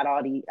now. I got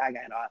all these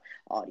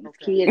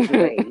kids to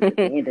raise at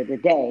the end of the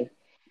day.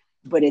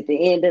 But at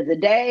the end of the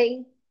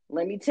day,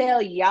 let me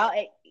tell y'all,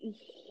 I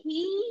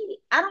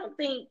don't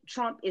think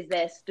Trump is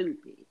that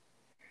stupid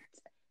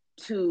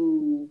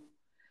to.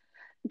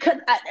 Because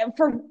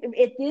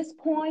at this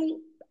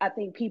point, I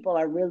think people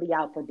are really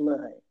out for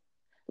blood.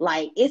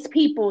 Like it's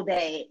people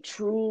that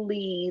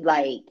truly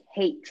like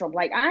hate Trump.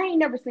 Like I ain't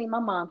never seen my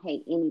mom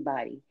hate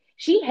anybody.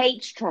 She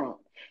hates Trump.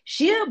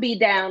 She'll be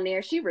down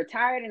there. She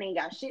retired and ain't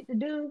got shit to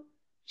do.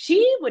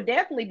 She would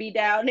definitely be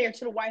down there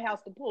to the White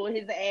House to pull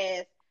his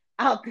ass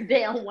out the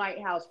damn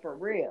White House for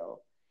real.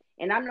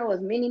 And I know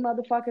as many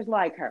motherfuckers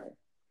like her.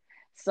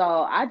 So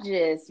I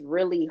just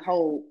really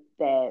hope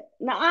that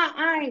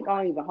I ain't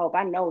gonna even hope.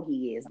 I know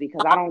he is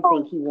because I don't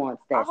think he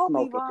wants I that hope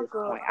smoke at this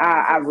Ivanka point.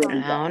 I says really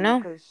something I don't. don't know.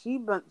 because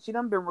she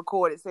done been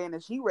recorded saying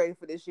that she ready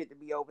for this shit to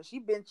be over. She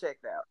been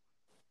checked out.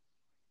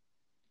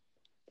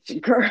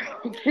 Girl.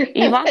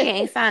 Ivanka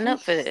ain't signed She up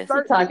for this. She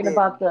certainly talking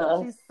about didn't.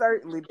 the. She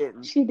certainly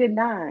didn't. She did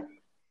not.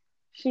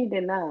 She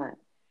did not.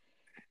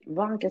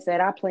 Ivanka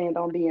said, "I planned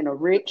on being a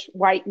rich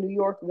white New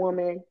York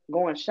woman,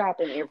 going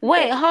shopping every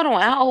Wait, day." hold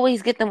on. I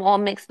always get them all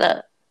mixed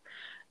up.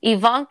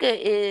 Ivanka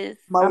is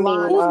I mean,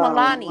 who's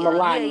Melania. Melania? Yeah, yeah,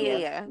 Melania.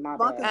 yeah. My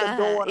Ivanka's bad,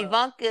 the daughter.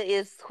 Ivanka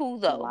is who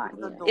though? Is the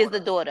Melania. Is the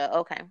daughter. daughter?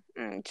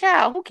 Okay,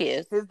 child. Who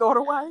cares? His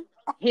daughter wife?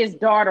 His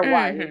daughter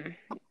wife. Mm-hmm.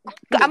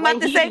 The I'm way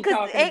about to he say be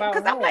talking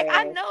about I'm like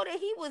I her ass. know that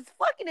he was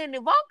fucking in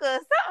Ivanka or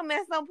something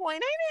at some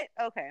point, ain't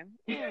it? Okay.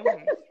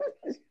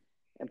 Mm-hmm.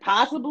 And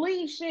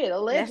possibly shit,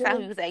 That's how he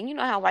allegedly. was saying. You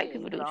know how white Hey,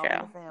 people it's do, all in the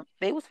child. family.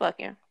 They was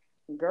fucking.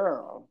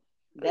 Girl.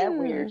 That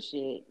weird Mm.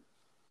 shit.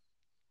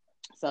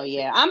 So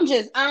yeah, I'm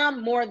just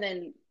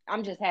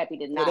happy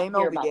to It not ain't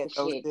hear over about yet, the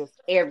though, shit sis.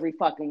 every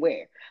fucking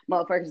where.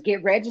 Motherfuckers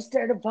get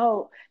registered to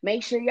vote.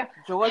 Make sure y'all.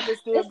 Georgia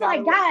still It's got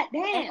like, a god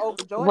ain't damn. over.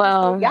 Georgia still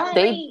Well, got Y'all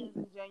they elections ain't.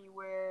 in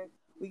January.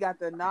 We got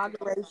the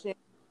inauguration.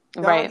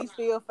 right. Donnie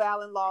still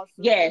filing lawsuits.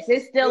 Yes,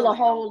 it's still a Still ain't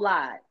whole over.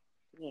 lot.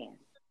 Yeah.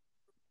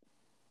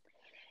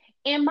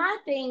 And my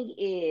thing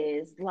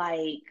is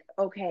like,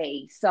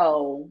 okay,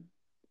 so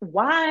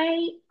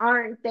why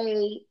aren't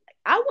they?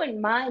 I wouldn't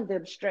mind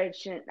them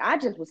stretching. I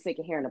just was sick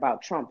of hearing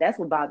about Trump. That's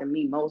what bothered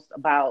me most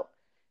about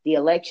the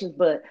elections.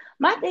 But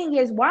my thing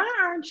is, why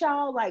aren't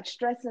y'all like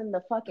stressing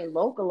the fucking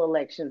local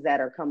elections that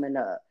are coming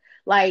up?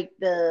 Like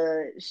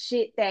the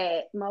shit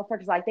that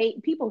motherfuckers like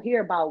people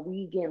hear about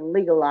weed getting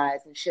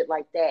legalized and shit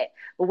like that.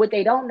 But what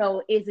they don't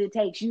know is it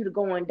takes you to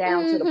going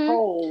down to the Mm-hmm.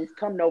 polls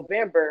come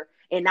November.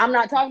 And I'm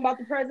not talking about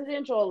the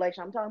presidential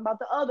election. I'm talking about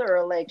the other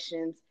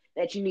elections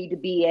that you need to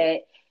be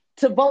at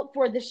to vote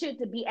for the shit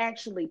to be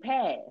actually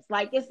passed.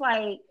 Like it's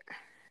like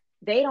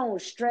they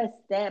don't stress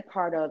that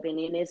part of it,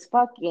 and it's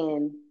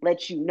fucking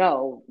let you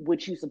know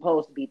what you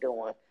supposed to be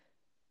doing.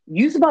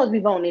 You supposed to be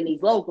voting in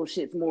these local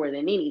shits more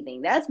than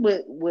anything. That's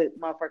what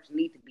motherfuckers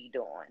need to be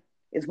doing.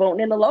 Is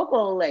voting in the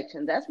local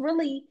elections. That's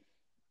really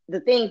the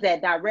things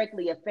that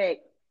directly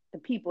affect the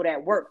people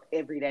that work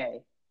every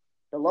day.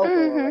 The local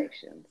Mm-hmm.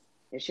 elections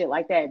and shit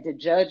like that. The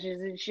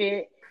judges and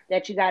shit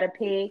that you got to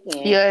pick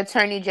and Your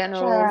attorney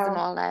generals and child.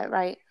 all that,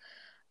 right?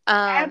 Um.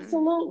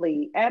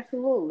 Absolutely,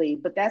 absolutely.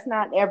 But that's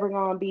not ever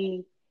gonna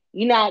be.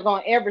 You're not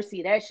gonna ever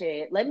see that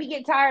shit. Let me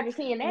get tired of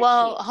seeing that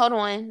Well, shit. hold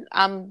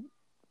on.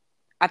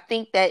 I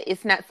think that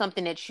it's not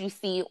something that you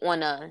see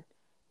on a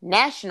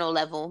national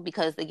level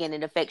because again,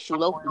 it affects you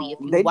locally. If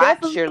you They watch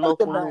definitely your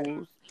talked local about it.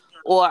 news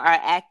or are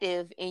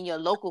active in your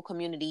local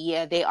community,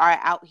 yeah, they are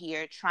out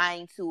here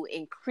trying to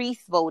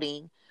increase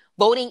voting.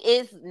 Voting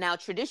is now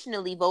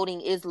traditionally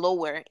voting is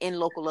lower in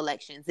local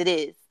elections. It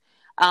is.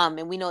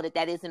 And we know that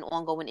that is an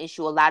ongoing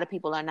issue. A lot of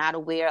people are not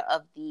aware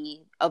of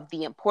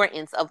the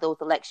importance of those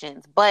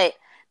elections, but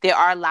there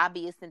are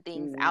lobbyists and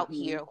things out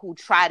Mm-hmm. here who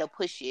try to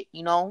push it.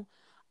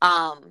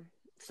 Um,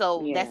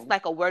 so Yeah. that's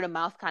like a word of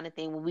mouth kind of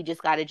thing where we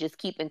just got to just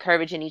keep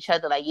encouraging each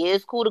other. Like, yeah,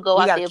 it's cool to go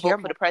We out gotta there care vote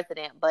for more. the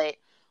president, but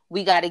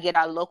we got to get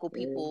our local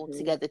people Mm-hmm.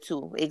 together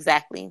too.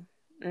 Exactly.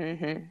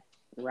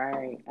 Mm-hmm.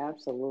 Right.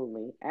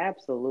 Absolutely.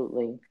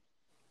 Absolutely.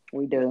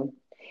 We do.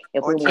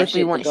 If Or we want If we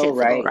shit to want go shit to go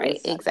right,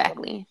 right,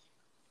 exactly.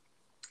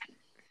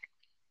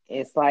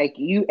 it's like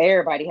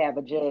everybody have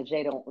a judge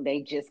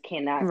they just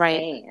cannot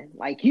Right. stand.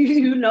 Like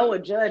you know a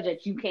judge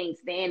that you can't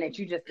stand that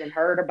you just didn't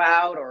heard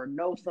about or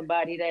know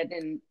somebody that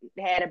didn't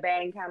had a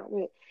bad encounter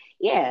with.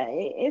 Yeah,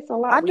 it's a I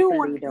lot we do can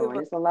want be to give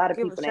doing. It's a lot of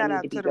a people that shout need to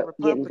out be to the getting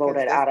Republicans voted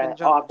that's out been of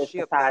jumping office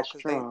ship though, besides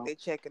because Trump. they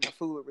checking the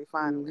food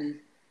refinery.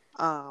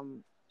 Mm-hmm.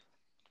 Um,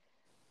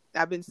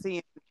 I've been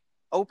seeing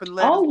open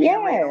letters Oh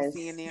being read on yes.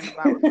 CNN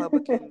about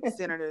Republican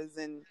senators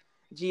and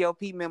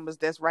GOP members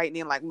that's writing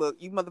in like, look,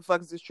 you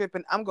motherfuckers is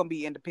tripping. I'm gonna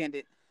be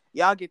independent.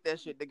 Y'all get that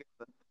shit together.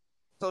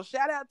 So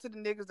shout out to the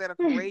niggas that are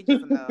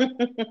courageous enough,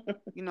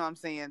 you know what I'm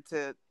saying,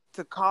 to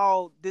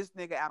call this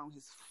nigga out on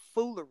his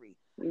foolery.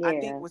 I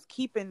think Yeah. what's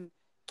keeping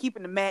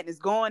the madness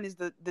going is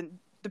the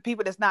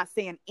people that's not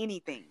saying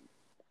anything.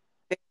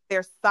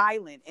 They're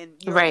silent, and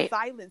your Right.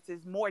 silence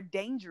is more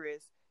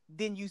dangerous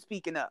than you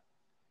speaking up.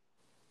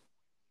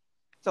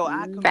 So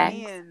I Mm-hmm. Facts.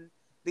 commend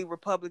the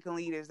Republican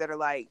leaders that are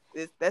like,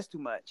 that's too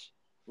much.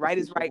 Right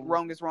is right, Yeah.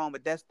 wrong is wrong,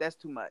 but that's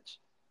too much.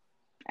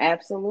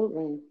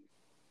 Absolutely.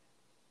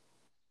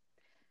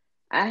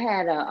 I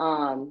had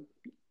a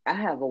I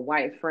have a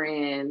white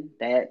friend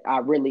that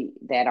I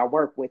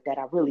work with that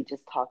I really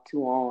just talk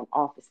to on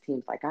office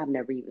teams. Like I've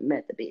never even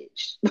met the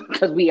bitch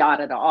because we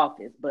out of the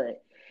office.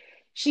 But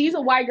she's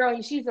a white girl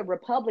and she's a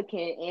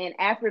Republican. And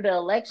after the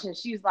election,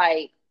 she's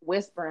like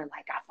whispering,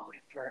 like I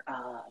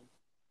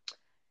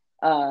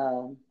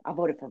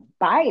voted for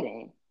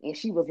Biden. And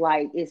she was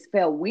like, it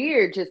felt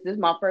weird. Just this is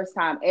my first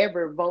time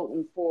ever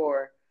voting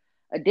for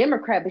a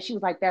Democrat. But she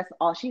was like, that's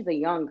all. She's a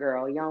young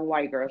girl, young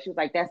white girl. She was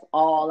like, that's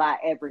all I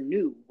ever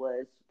knew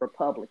was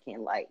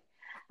Republican. Like,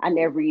 I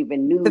never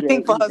even knew To to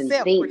think for even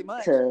herself, think pretty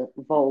much. to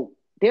vote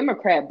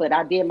Democrat. But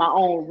I did my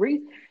own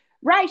research.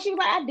 Right. She was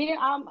like,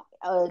 I'm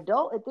an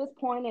adult at this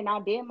point and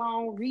I did my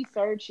own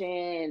research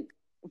and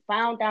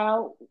found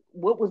out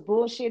what was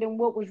bullshit and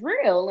what was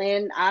real.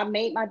 And I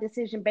made my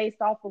decision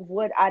based off of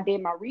what I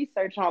did my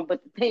research on.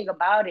 But the thing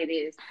about it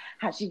is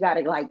how she got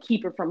to like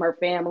keep it from her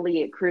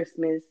family at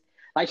Christmas.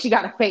 Like she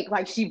got to fake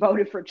like she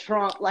voted for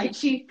Trump. Like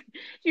she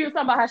was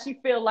talking about how she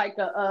feel like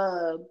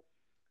a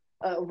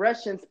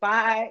Russian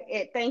spy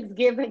at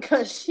Thanksgiving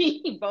because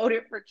she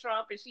voted for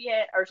Trump and she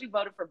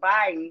voted for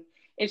Biden.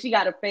 And she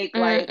got a fake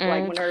like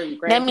when her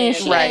grandparents. That means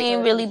she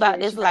ain't really about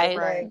this life.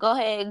 Right. Go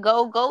ahead,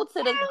 go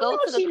to the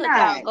cookout,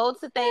 not. go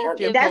to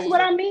Thanksgiving. That's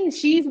what I mean.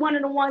 She's one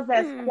of the ones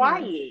that's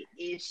quiet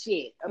as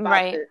shit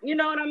about you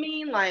know what I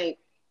mean? Like,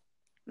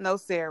 no,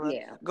 Sarah.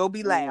 Yeah. Go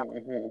be loud.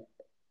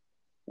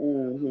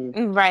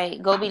 Right.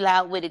 Go be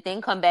loud with it.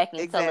 Then come back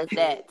and tell us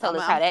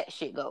how that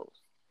shit goes.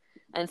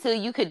 Until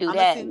you could do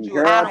that, I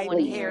don't want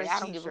to hear it. I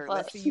don't give a fuck.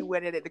 Let's see you wear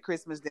that at the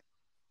Christmas dinner.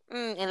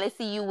 And let's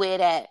see you wear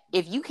that.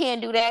 If you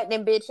can't do that,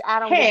 then bitch,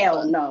 I don't.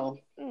 Hell no.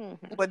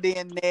 But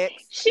then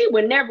next, she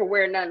would never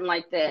wear nothing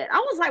like that. I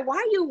was like, why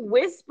are you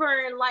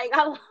whispering? Like,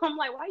 I'm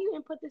like, why you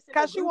didn't put this in?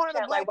 Because she wanted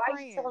a black like, friend.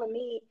 why are you telling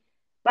me?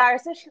 By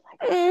herself, she's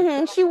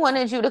like, she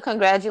wanted you to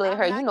congratulate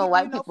her. You know,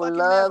 white people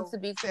love to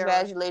be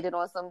congratulated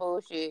on some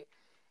bullshit.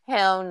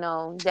 Hell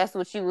no, that's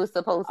what you was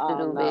supposed to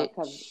do,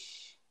 bitch.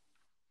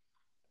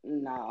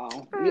 No,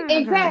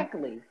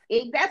 exactly.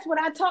 That's what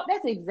I taught.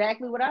 That's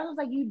exactly what I was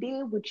like. You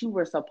did what you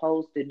were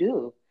supposed to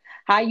do.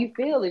 How you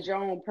feel is your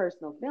own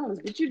personal feelings,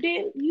 but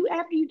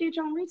after you did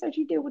your own research,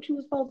 you did what you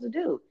were supposed to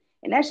do,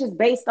 and that's just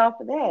based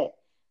off of that.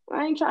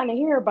 I ain't trying to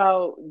hear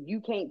about you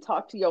can't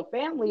talk to your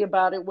family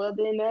about it. Well,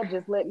 then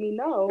just let me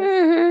know,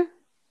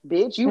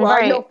 bitch. You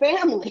are your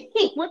family.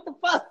 What the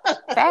fuck?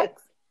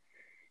 Facts.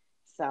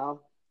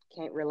 So.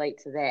 Can't relate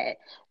to that.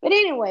 But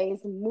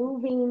anyways,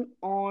 moving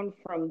on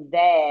from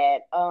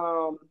that,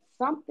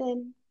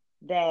 something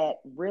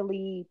that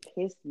really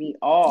pissed me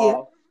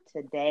off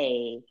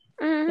today.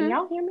 Can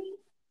y'all hear me?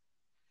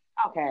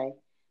 Okay.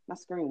 My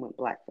screen went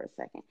black for a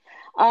second.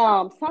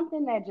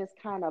 Something that just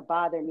kind of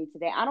bothered me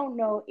today. I don't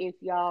know if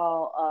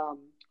y'all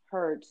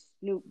heard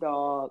Snoop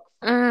Dogg's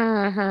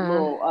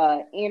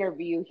little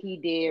interview he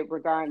did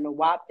regarding the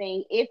WAP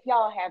thing. If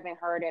y'all haven't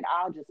heard it,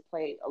 I'll just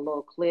play a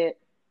little clip.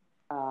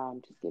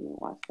 Just give me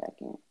 1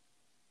 second.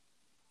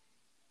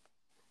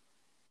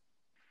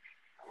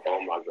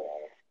 Oh my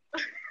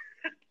God.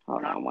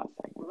 Hold on 1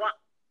 second.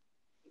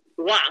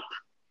 WAP.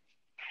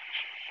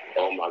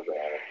 Oh my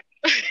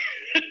God.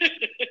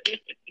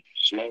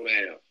 Slow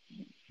down.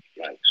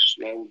 Like,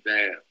 slow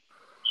down.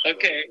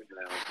 Okay.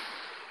 Slow down.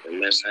 And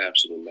let's have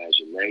some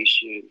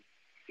imagination.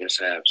 Let's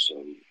have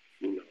some,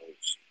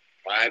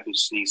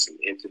 privacy, some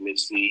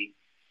intimacy,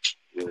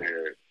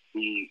 where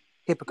he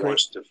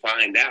wants to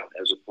find out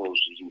as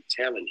opposed to you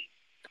telling him.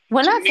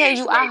 When I tell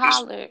you, I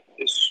hollered.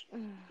 It's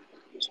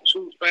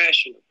too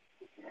fashionable.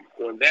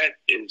 When that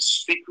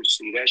is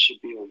secrecy, that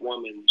should be a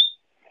woman's.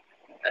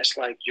 That's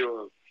like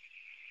your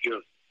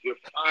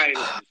pride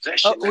and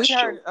possession. We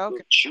heard.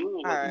 Okay.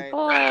 Jewel. All right.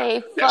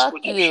 Boy, fuck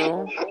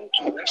you.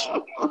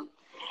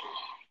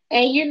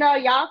 And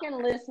y'all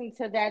can listen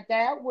to that.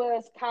 That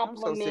was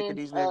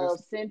compliments of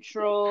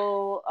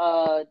Central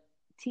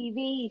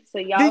TV, so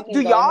y'all do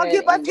y'all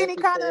give us any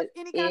kind of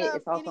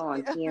it's also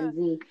on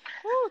TMZ.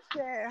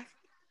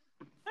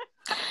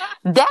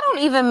 That don't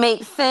even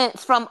make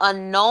sense from a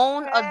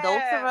known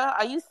adulterer.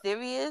 Are you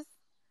serious?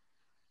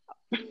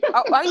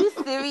 Are you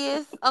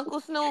serious, Uncle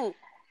Snoop?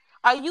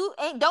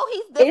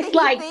 It's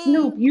like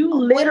Snoop, you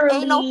literally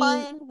ain't no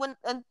fun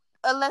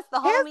unless the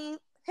homies.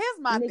 Here's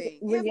my thing.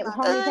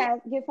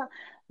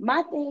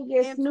 My thing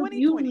is, Snoop,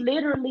 you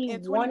literally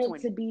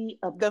wanted to be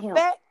a the pimp.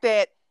 fact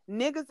that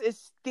niggas is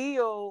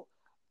still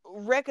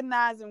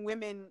recognizing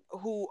women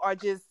who are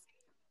just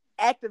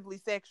actively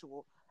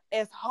sexual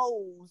as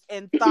hoes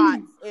and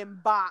thoughts and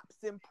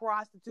bops and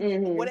prostitutes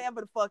and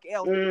whatever the fuck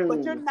else.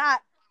 But you're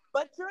not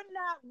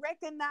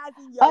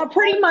recognizing your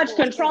pretty much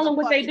controlling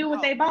what they do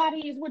with their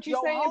body is what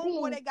you're saying.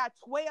 Your homeboy that got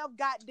 12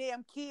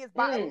 goddamn kids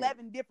by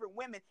 11 different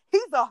women.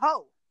 He's a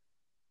hoe.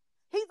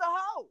 He's a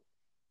hoe.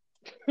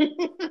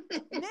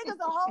 Niggas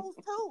are hoes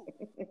too.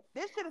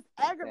 This shit is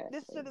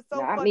This shit is so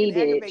fucking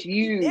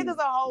aggravating. Niggas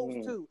are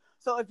hoes too.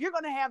 So if you're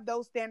gonna have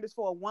those standards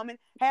for a woman,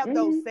 have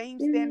those same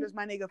standards,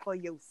 my nigga, for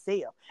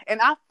yourself.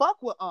 And I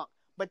fuck with Unc,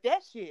 but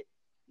that shit,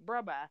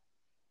 bruh, bye,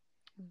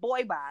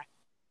 boy,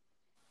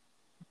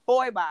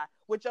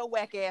 with your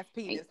whack ass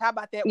penis. How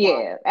about that?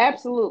 Yeah,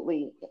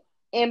 absolutely.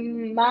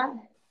 And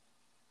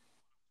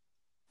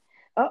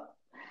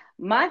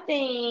my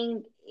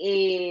thing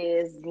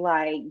is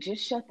like,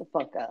 just shut the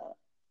fuck up.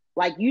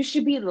 Like, you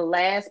should be the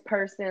last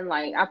person.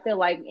 Like, I feel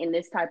like in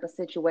this type of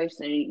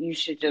situation, you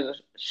should have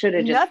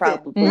just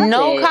probably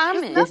no said,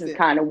 comment. This is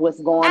kind of what's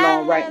going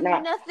on right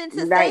now. Nothing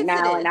to say now,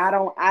 to this.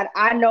 and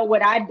I know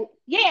what I did.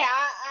 Yeah,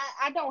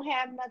 I don't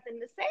have nothing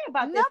to say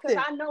about this because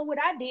I know what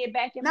I did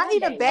back in my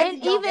day. And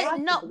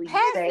even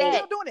past that,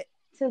 still doing it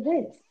to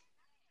this.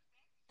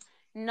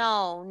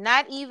 No,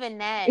 not even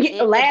that.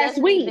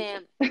 Last week.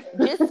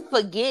 Just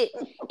forget.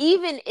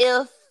 Even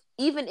if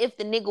even if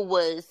the nigga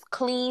was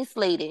clean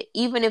slated,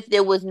 even if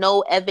there was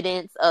no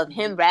evidence of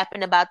him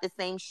rapping about the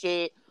same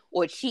shit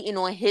or cheating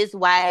on his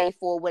wife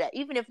or whatever,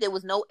 even if there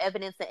was no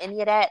evidence of any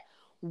of that,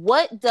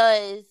 what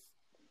does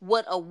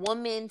what a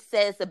woman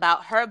says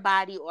about her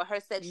body or her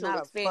sexual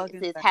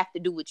experiences have to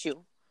do with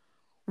you?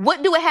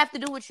 What do it have to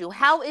do with you?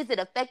 How is it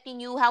affecting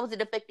you? How is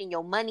it affecting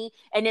your money?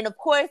 And then, of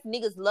course,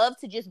 niggas love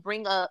to just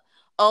bring up,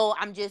 oh,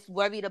 I'm just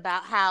worried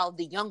about how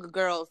the younger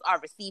girls are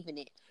receiving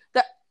it.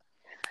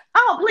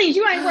 Oh, please,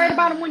 you ain't worried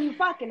about them when you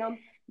fucking them.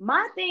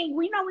 My thing,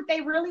 we know what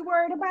they really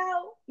worried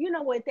about. You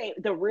know what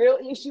the real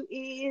issue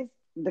is?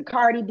 The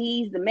Cardi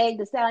B's, the Meg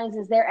Thee Stallions,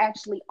 is they're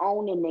actually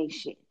owning their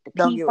shit.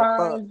 The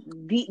P-Fons,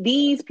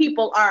 these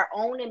people are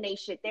owning their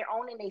shit. They're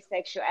owning their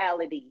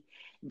sexuality.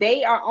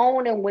 They are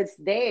owning what's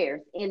theirs.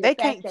 And the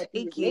fact that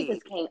these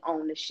niggas can't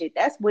own the shit,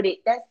 that's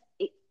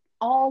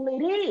all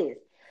it is.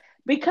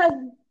 Because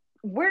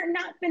we're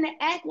not finna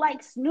act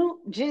like Snoop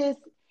just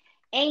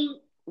ain't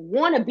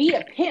want to be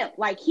a pimp.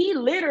 Like, he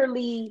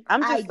literally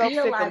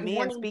idealized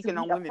wanting speaking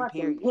to be on women,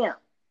 fucking pimp.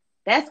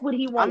 That's what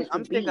he wanted to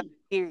be.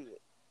 Period.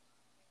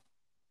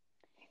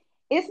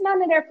 It's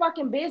none of their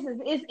fucking business.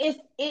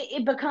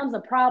 It becomes a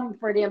problem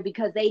for them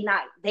because they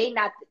not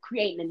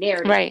creating a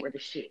narrative for the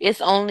shit. It's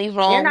only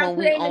wrong when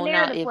we own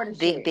our.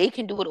 If they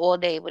can do it all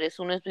day, but as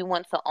soon as we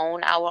want to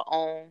own our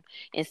own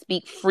and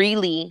speak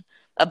freely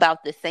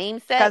about the same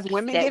sex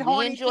women that get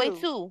we enjoy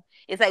too,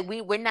 it's like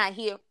we're not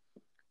here.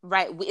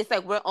 Right. It's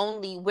like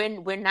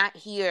we're not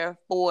here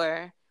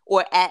for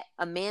or at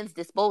a man's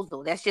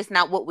disposal. That's just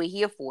not what we're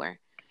here for.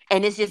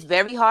 And it's just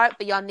very hard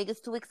for y'all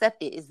niggas to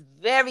accept it. It's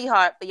very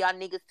hard for y'all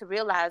niggas to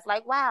realize,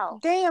 like,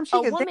 wow, damn,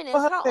 a woman is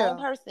her own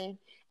person.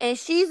 And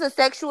she's a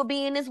sexual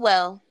being as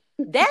well.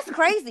 That's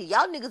crazy.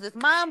 Y'all niggas is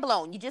mind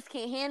blown. You just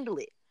can't handle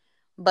it.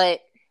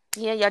 But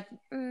yeah, y'all.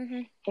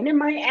 Mm-hmm. And there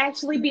might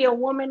actually be a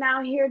woman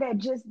out here that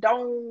just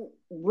don't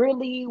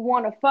really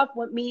want to fuck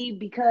with me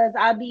because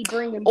I be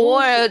bringing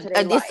bullshit to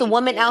their life. It's a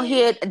woman out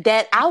here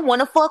that I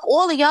want to fuck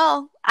all of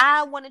y'all.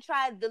 I want to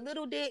try the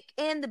little dick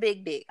and the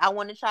big dick. I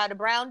want to try the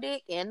brown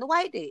dick and the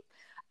white dick.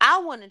 I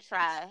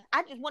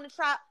just want to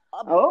try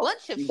a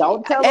bunch of shit.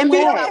 Don't tell me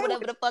that.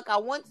 Whatever the fuck I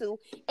want to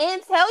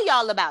and tell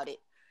y'all about it.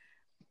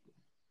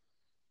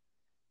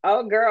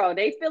 Oh, girl,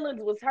 they feelings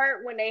was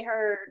hurt when they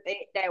heard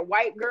that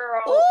white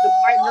girl, the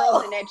white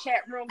girls in that chat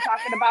room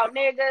talking about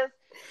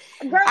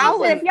niggas. Girl, I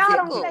said, if y'all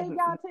don't save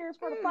y'all tears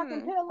for the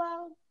fucking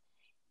pillow,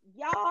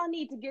 y'all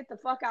need to get the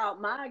fuck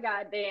out my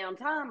goddamn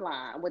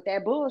timeline with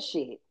that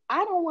bullshit.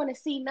 I don't want to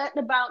see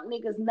nothing about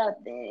niggas,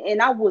 nothing. And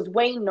I was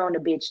waiting on the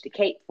bitch to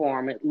cape for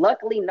him.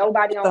 Luckily,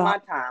 nobody on my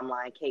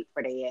timeline cape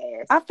for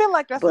their ass. I feel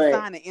like that's a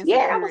sign of insecurity.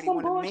 Yeah, that was some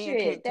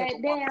bullshit. That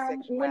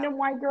damn, when them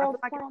white girls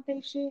found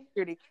their shit.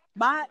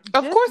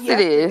 Of course it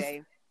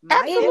is.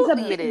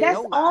 Absolutely, it is.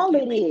 That's all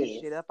it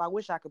is. Shit up. I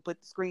wish I could put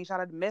the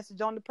screenshot of the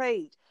message on the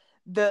page.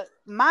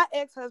 My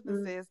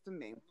ex-husband says to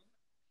me,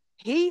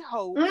 he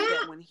hopes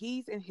that when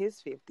he's in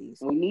his 50s,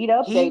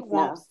 he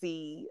won't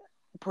see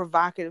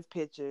provocative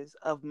pictures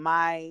of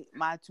my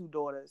two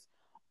daughters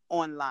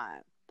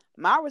online.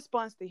 My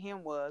response to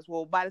him was,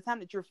 well, by the time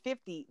that you're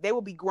 50, they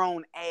will be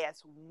grown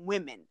ass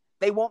women.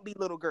 They won't be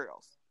little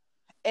girls.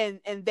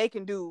 And they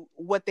can do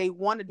what they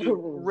want to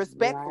do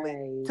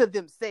respectfully to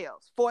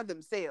themselves, for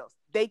themselves.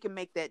 They can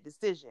make that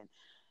decision.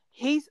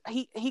 He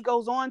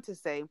goes on to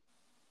say,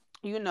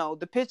 you know,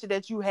 the picture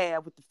that you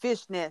have with the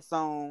fishnets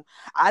on,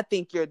 I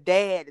think your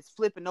dad is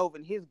flipping over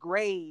in his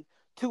grave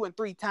 2 and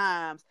 3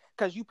 times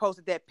because you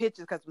posted that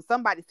picture. Because when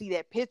somebody see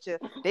that picture,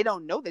 they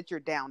don't know that you're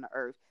down to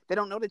earth. They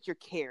don't know that you're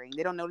caring.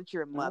 They don't know that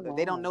you're a mother.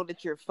 They don't know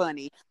that you're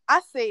funny.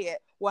 I said,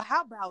 well,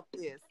 how about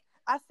this?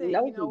 I said,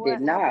 no, you know what?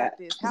 How about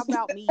this? How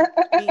about me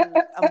being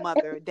a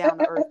mother, down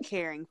to earth,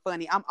 caring,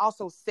 funny? I'm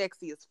also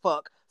sexy as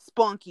fuck,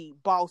 spunky,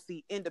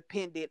 bossy,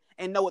 independent,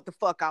 and know what the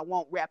fuck I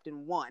want wrapped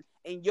in one.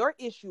 And your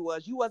issue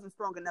was you wasn't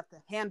strong enough to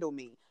handle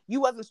me.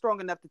 You wasn't strong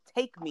enough to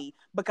take me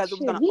because it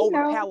was going to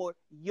overpower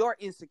your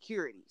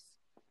insecurities.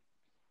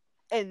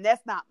 And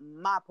that's not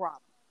my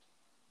problem.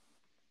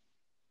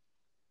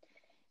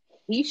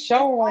 He's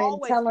showing,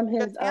 telling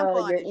his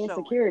your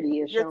insecurity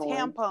is showing.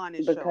 Your tampon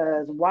is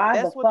because showing.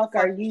 Why the fuck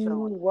are you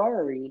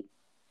worried?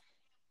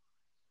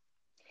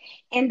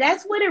 And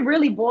that's what it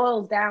really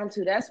boils down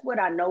to. That's what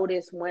I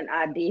noticed when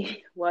I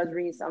was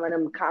reading some of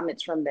them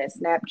comments from that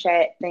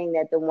Snapchat thing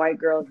that the white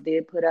girls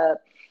did put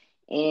up,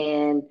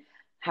 and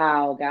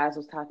how guys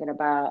was talking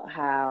about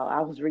how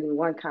I was reading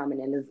one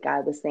comment and this guy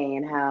was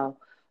saying how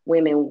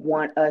women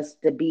want us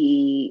to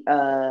be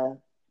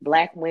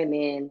black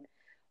women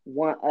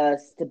want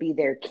us to be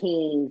their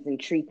kings and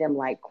treat them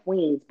like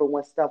queens, but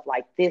when stuff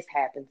like this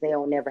happens,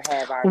 they'll never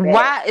have our back.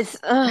 Why is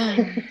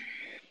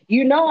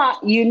you know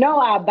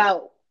I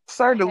about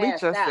sir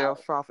delete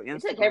yourself off of Instagram.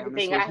 It took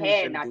everything I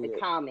had not to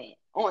comment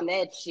on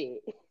that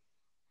shit.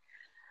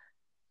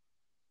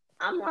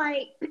 I'm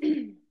like,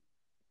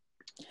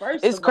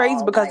 it's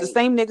crazy because the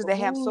same niggas that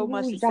have so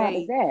much to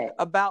say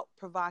about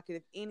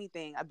provocative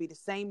anything, I'd be the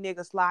same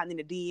nigga sliding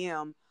in the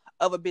DM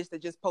of a bitch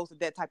that just posted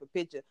that type of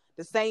picture.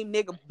 The same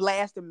nigga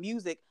blasting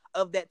music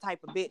of that type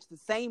of bitch. The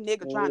same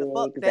nigga trying to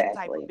fuck that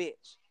type of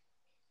bitch.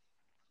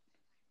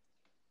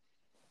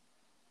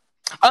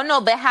 Oh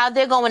no, but how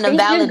they're going to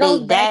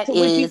validate that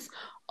is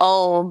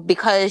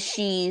because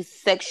she's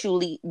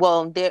sexually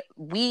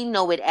we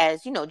know it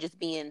as, just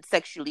being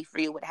sexually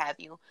free or what have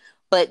you.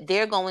 But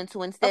they're going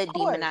to instead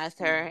demonize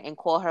her and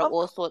call her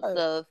all sorts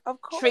of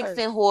tricks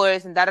and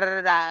whores and da da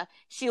da da.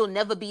 She'll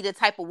never be the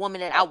type of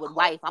woman that I would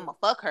wife. I'ma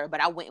fuck her, but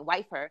I wouldn't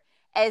wife her.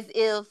 As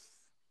if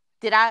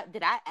did I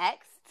ask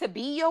to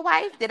be your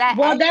wife? Did I?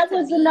 Well, that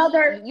was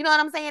another. You know what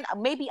I'm saying?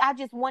 Maybe I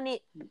just wanted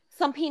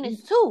some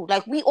penis too.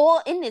 Like we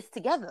all in this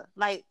together.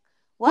 Like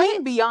what?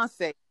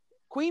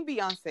 Queen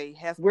Beyonce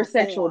has. We're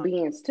sexual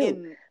beings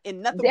too.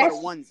 In nothing but a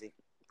onesie.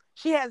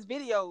 She has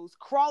videos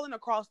crawling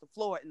across the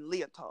floor in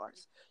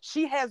leotards.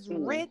 She has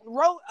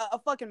wrote a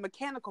fucking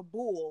mechanical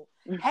bull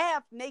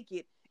half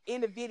naked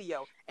in a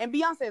video. And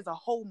Beyonce is a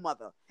whole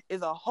mother,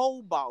 is a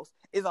whole boss,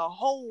 is a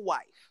whole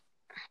wife.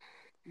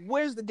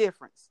 Where's the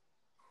difference?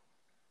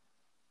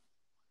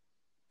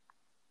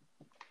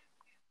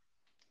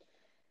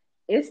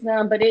 It's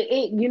none, but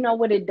it you know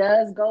what it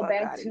does go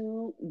back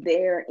to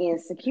their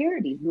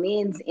insecurities,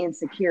 men's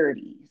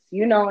insecurities.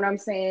 You know what I'm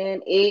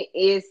saying?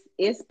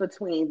 It's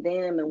between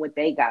them and what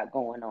they got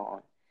going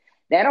on.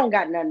 That don't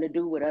got nothing to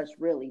do with us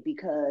really,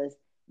 because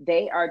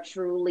they are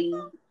truly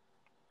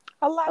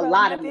a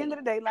lot of at the end of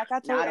the day, like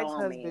I told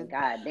ex-husband,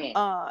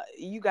 goddamn.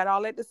 You got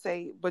all that to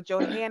say, but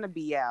your hand will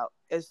be out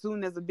as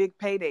soon as a big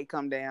payday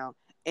come down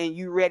and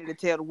you ready to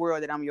tell the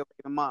world that I'm your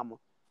baby mama.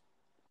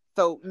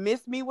 So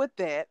miss me with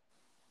that.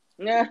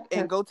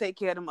 And go take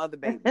care of them other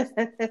babies.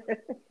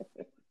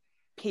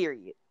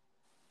 Period.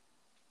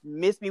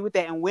 Miss me with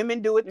that. And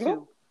women do it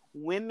too.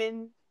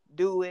 Women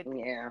do it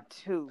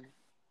too.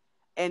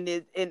 And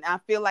I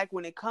feel like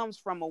when it comes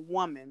from a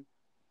woman,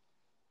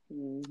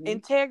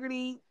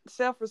 integrity,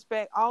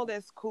 self-respect, all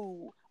that's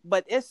cool.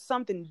 But it's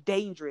something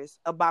dangerous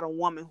about a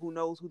woman who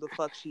knows who the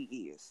fuck she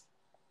is.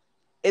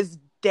 It's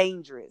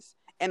dangerous.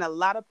 And a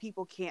lot of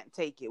people can't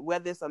take it,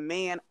 whether it's a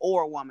man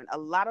or a woman. A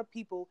lot of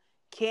people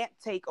can't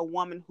take a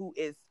woman who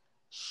is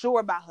sure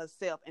about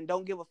herself and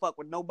don't give a fuck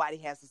what nobody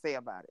has to say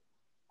about it.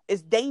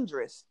 It's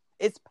dangerous.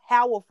 It's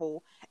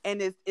powerful.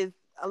 And it's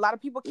a lot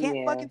of people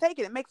can't fucking take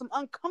it. It makes them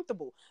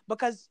uncomfortable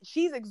because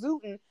she's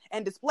exuding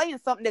and displaying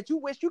something that you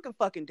wish you can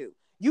fucking do.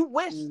 You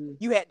wish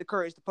you had the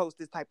courage to post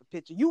this type of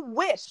picture. You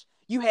wish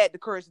you had the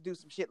courage to do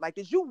some shit like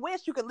this. You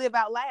wish you could live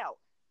out loud.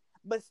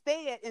 But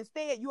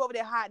instead, you over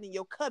there hiding in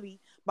your cubby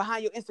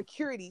behind your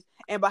insecurities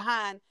and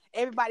behind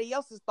everybody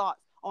else's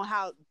thoughts on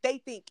how they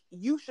think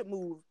you should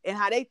move and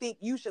how they think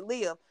you should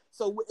live.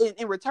 So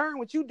in return,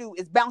 what you do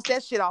is bounce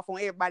that shit off on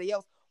everybody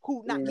else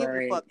who not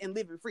giving a fuck and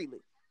living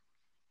freely.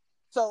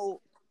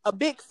 So a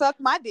big suck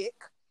my dick,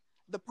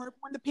 the purple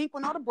one, the pink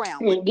one, or the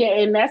brown one. Yeah,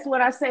 and that's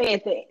what I say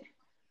at the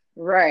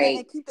right.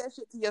 And keep that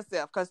shit to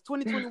yourself, because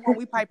 2021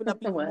 we piping up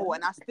even more,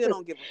 and I still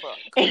don't give a fuck.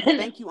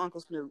 Thank you,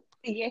 Uncle Snoop.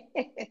 Yeah.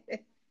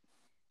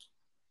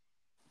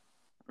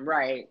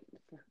 Right.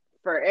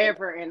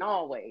 Forever and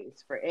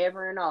always.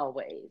 Forever and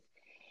always.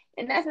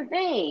 And that's the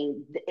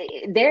thing.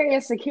 Their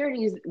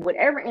insecurities,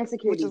 whatever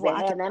insecurities they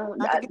have,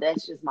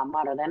 that's just my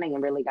motto. That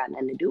ain't really got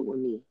nothing to do with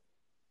me.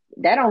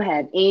 That don't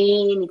have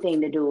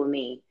anything to do with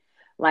me.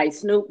 Like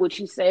Snoop, what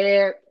you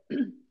said,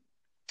 it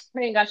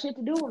ain't got shit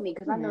to do with me,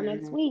 because I know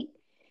next week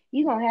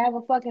you're going to have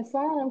a fucking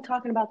song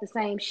talking about the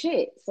same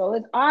shit. So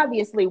it's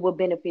obviously what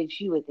benefits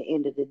you at the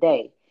end of the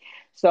day.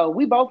 So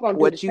we both going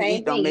to do the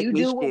same thing. You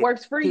do what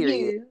works for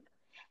you,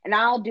 and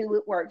I'll do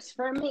what works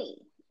for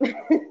me.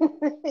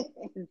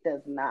 It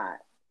does not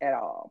at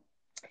all.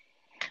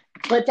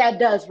 But that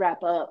does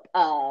wrap up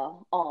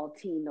all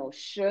tea, no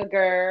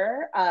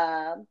sugar.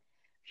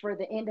 For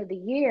the end of the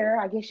year,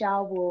 I guess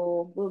y'all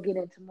will get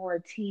into more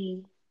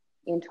tea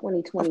in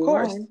 2021. Of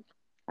course.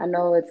 I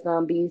know it's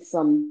gonna be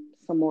some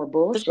more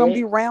bullshit. It's gonna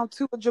be round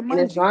 2 of Jumanji. And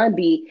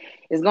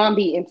it's gonna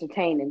be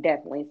entertaining,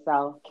 definitely.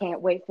 So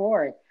can't wait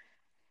for it.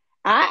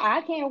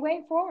 I can't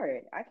wait for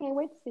it. I can't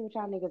wait to see what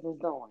y'all niggas is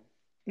doing.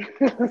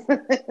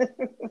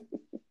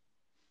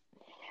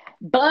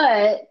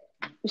 But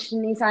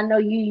Shanice, I know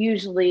you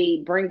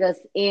usually bring us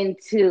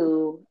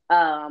into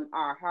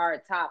our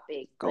hard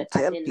topic. Go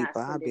tell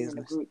people our business in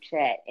the group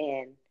chat,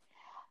 and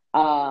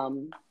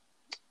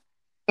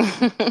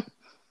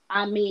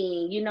I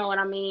mean, you know what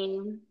I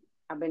mean.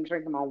 I've been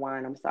drinking my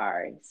wine. I'm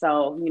sorry.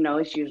 So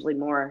it's usually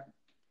more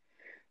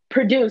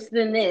produced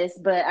than this,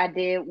 but I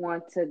did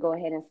want to go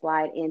ahead and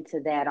slide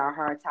into that. Our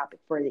hard topic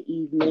for the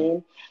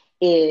evening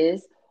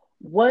is: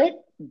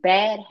 what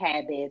bad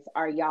habits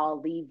are y'all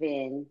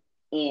leaving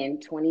in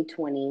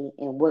 2020,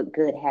 and what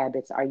good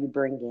habits are you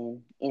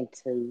bringing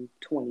into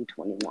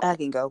 2021? I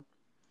can go.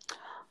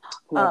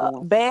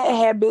 Bad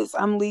habits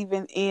I'm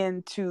leaving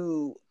in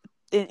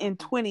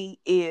 20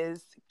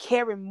 is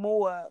caring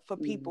more for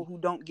people who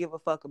don't give a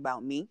fuck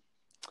about me.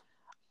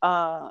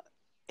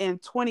 In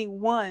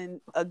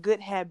 21, a good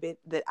habit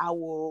that I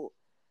will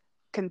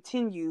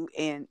continue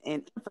and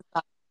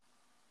emphasize.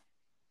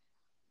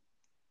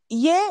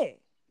 Yeah.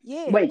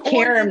 Wait,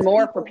 caring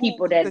more for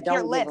people that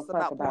don't give a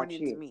fuck about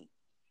you. Me.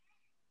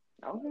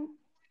 Okay.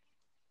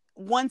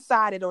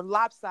 one-sided or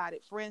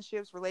lopsided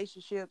friendships,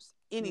 relationships,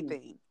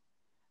 anything.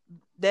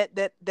 That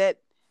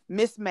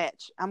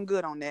mismatch. I'm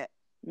good on that.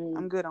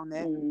 I'm good on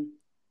that.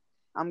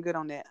 I'm good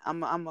on that.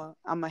 I'm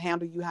a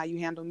handle you how you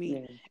handle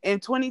me. In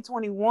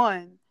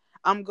 2021,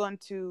 I'm going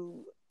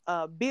to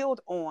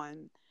build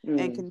on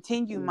and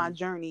continue my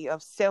journey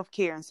of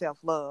self-care and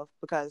self-love,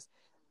 because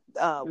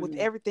with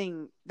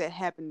everything that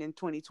happened in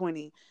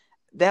 2020,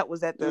 that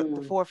was at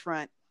the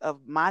forefront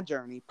of my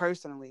journey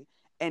personally,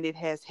 and it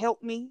has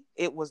helped me.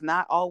 It was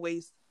not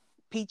always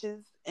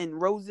peaches and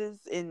roses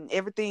and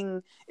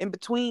everything in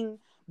between,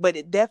 but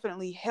it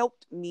definitely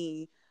helped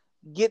me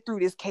get through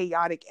this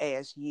chaotic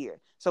ass year.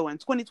 So in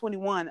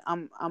 2021,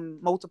 I'm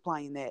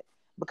multiplying that,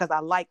 because I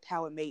liked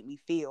how it made me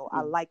feel.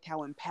 I liked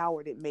how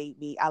empowered it made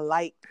me. I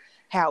liked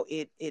how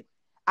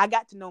I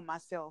got to know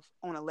myself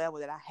on a level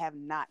that I have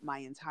not my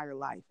entire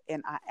life,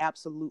 and I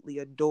absolutely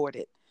adored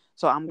it.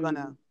 So I'm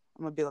gonna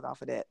build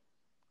off of that.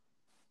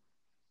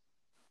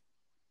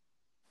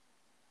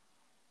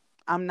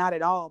 I'm not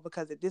at all,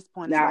 because at this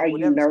point, Now, it's are like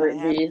you whatever's gonna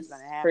happen is nervous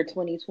gonna for happen.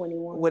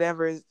 2021?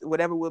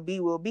 Whatever will be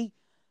will be.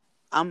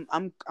 I'm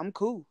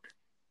cool.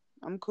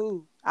 I'm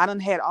cool. I done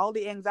had all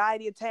the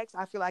anxiety attacks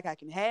I feel like I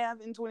can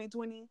have in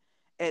 2020.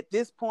 At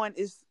this point,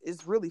 it's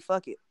really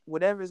fuck it.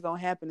 Whatever is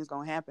gonna happen is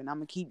gonna happen. I'm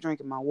gonna keep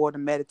drinking my water,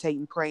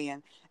 meditating,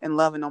 praying, and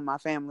loving on my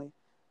family,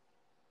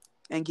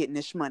 and getting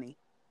this money.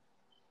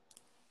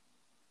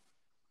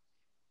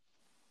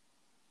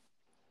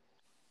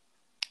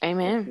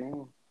 Amen.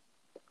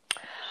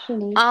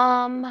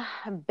 Yes,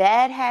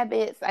 Bad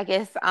habits, I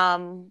guess,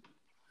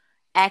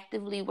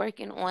 actively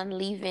working on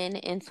leaving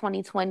in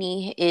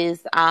 2020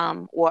 is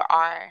or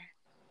are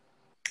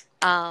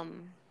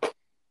um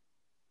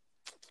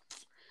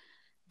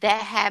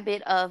that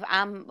habit of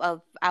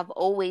I've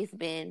always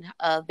been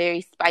a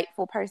very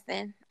spiteful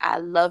person. I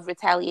love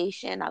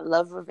retaliation. I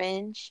love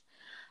revenge.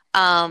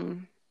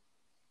 Um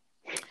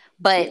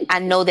but I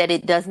know that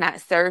it does not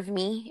serve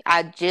me.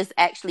 I just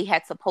actually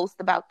had to post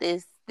about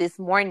this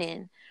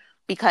morning,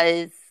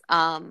 because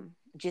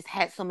just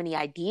had so many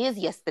ideas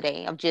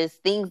yesterday of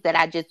just things that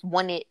I just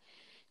wanted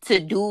to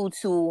do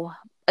to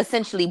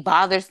essentially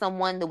bother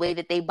someone the way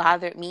that they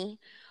bothered me.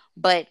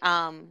 But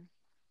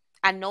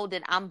I know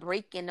that I'm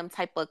breaking them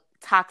type of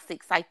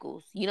toxic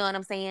cycles. You know what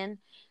I'm saying?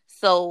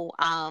 So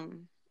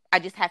I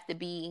just have to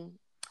be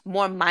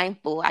more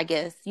mindful, I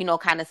guess,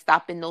 kind of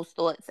stopping those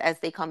thoughts as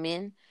they come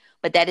in.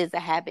 But that is a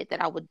habit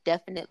that I would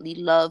definitely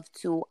love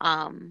to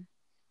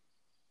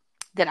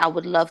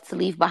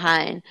leave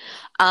behind.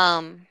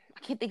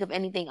 I can't think of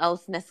anything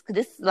else.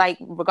 This, like,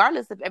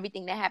 regardless of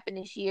everything that happened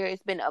this year,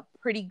 it's been a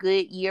pretty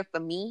good year for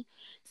me.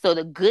 So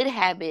the good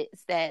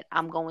habits that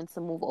I'm going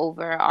to move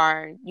over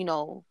are,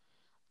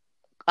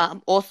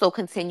 also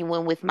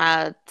continuing with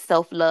my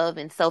self-love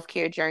and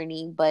self-care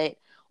journey, but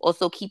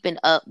also keeping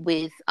up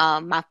with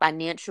my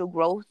financial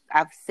growth.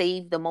 I've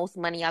saved the most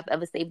money I've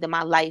ever saved in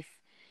my life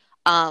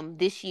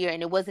this year,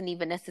 and it wasn't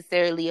even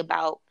necessarily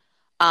about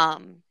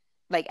um,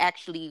 like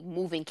actually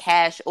moving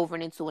cash over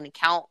and into an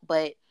account,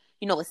 but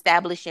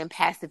establishing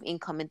passive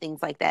income and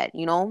things like that.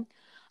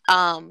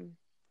 Um,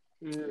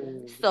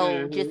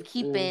 so just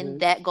keeping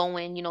that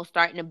going,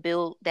 starting to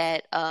build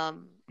that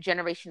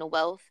generational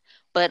wealth,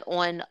 but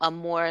on a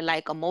more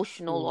like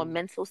emotional or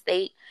mental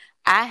state.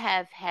 I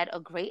have had a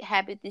great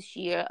habit this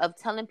year of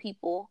telling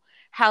people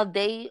how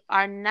they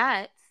are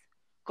not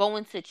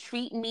going to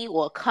treat me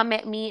or come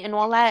at me and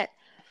all that.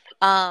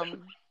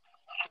 Um,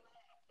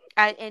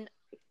 I and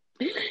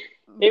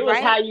it was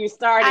how right, you I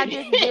started.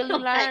 just really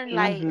Like, learned,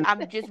 like,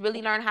 I've just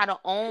really learned how to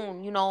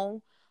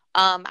own,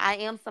 I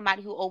am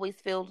somebody who always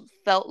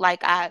felt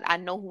like I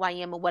know who I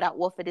am and what I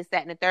offer, this,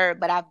 that, and the third,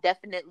 but I've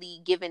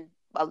definitely given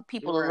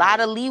people a lot right.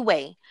 of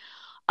leeway,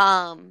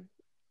 um,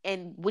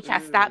 and which I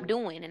stopped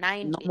doing, and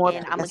No You more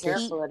got to I'm be gonna passes.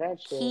 careful of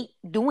that shit. keep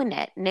doing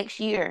that next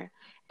year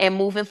and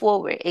moving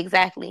forward.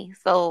 Exactly.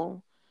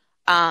 So,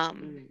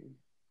 um, Mm,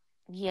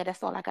 yeah,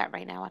 that's all I got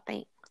right now, I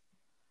think.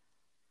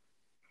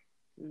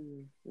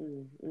 mm.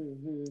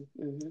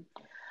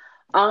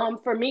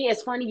 For me,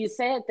 it's funny you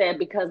said that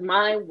because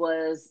mine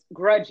was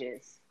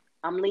grudges.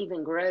 I'm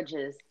leaving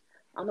grudges.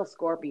 I'm a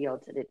Scorpio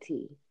to the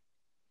T.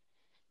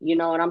 You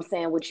know what I'm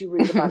saying? What you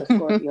read about a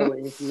Scorpio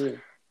is me.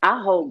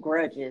 I hold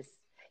grudges.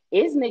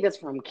 It's niggas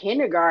from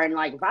kindergarten.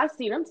 Like if I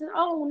see them,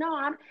 oh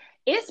no,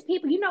 it's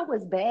people. You know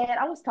what's bad?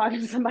 I was talking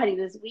to somebody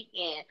this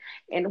weekend,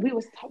 and we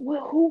was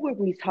well, who were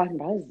we talking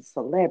about? It was a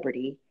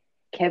celebrity,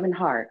 Kevin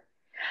Hart.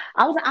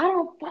 I was like, I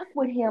don't fuck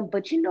with him,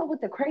 but you know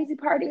what the crazy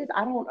part is?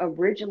 I don't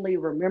originally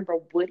remember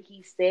what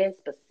he said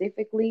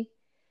specifically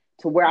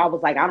to where I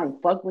was like, I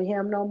don't fuck with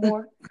him no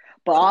more.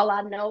 But all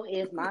I know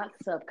is my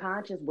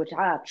subconscious, which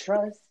I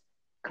trust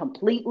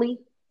completely,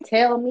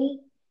 tell me,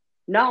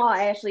 no,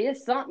 Ashley,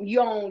 it's something you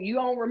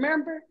don't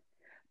remember,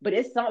 but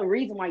it's some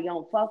reason why you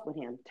don't fuck with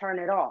him. Turn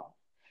it off.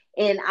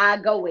 And I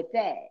go with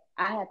that.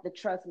 I have to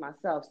trust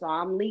myself. So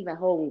I'm leaving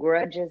holding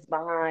grudges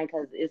behind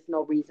because it's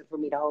no reason for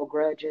me to hold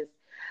grudges.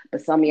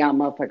 But some of y'all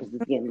motherfuckers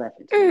is getting left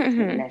in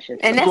 2020. Hmm. That's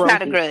just And what it that's Growth.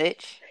 not a is.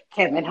 grudge.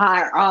 Kevin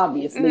Hart,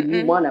 obviously,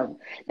 you Mm-mm. one of them.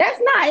 That's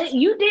not,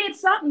 you did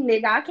something,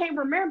 nigga. I can't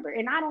remember.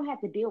 And I don't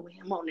have to deal with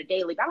him on the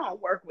daily. I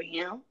don't work with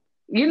him.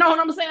 You know what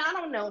I'm saying? I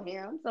don't know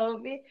him.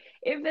 So if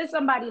it's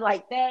somebody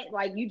like that,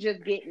 like you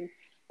just getting,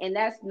 and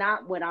that's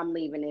not what I'm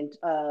leaving in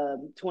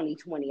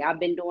 2020. I've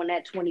been doing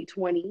that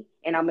 2020,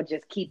 and I'm gonna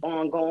just keep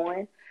on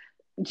going,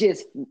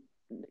 just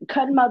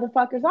cutting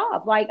motherfuckers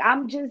off. Like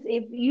I'm just,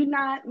 if you're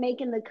not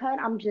making the cut,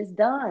 I'm just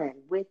done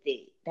with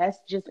it. That's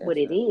just what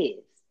it Definitely.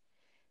 is.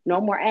 No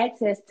more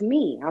access to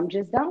me. I'm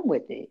just done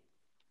with it.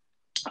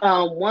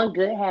 One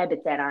good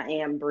habit that I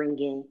am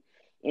bringing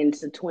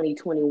into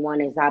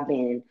 2021 is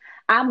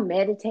I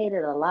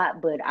meditated a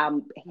lot, but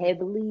I'm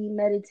heavily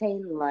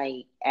meditating,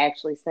 like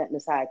actually setting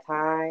aside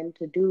time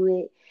to do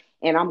it.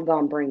 And I'm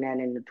gonna bring that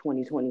into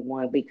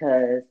 2021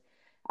 because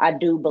I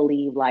do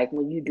believe like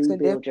when you Makes do a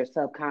difference. build your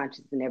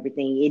subconscious and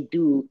everything, it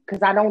do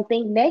because I don't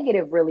think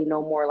negative really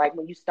no more. Like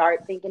when you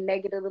start thinking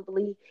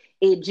negatively,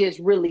 it just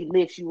really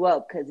lifts you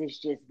up because it's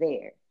just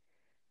there.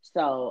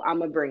 So I'm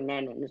gonna bring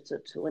that into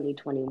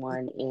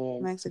 2021,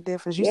 and Makes a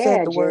difference. You said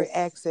yeah, the word just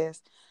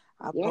access.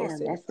 I yeah,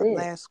 posted that's it.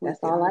 last week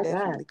That's that all I'm I got.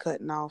 definitely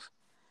cutting off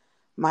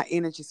my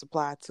energy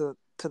supply to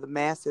the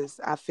masses.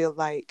 I feel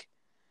like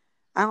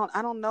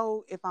I don't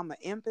know if I'm an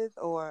empath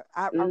or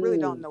I really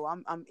don't Mm, know.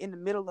 I'm in the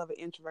middle of an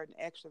introvert and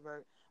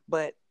extrovert,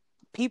 but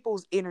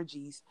people's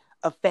energies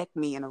affect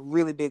me in a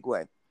really big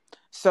way.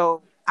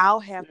 So I'll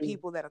have mm,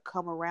 people that'll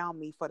come around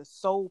me for the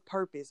sole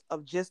purpose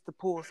of just to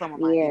pull some of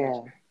my yeah,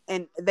 energy.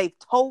 And they've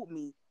told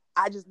me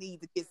I just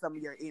need to get some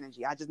of your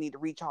energy. I just need to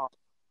recharge.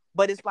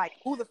 But it's like,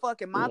 who the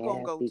fuck am I gonna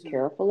yeah. go Be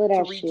careful of to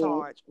that shit.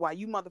 recharge while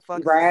you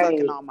motherfuckers are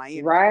sucking Right, all my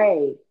energy?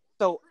 right.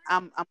 So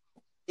I'm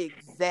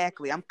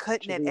exactly. I'm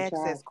cutting To that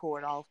access recharge.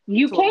 cord off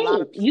You to a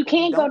lot can't. of You people who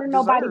can't go to don't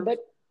nobody deserve but,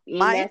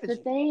 and my that's the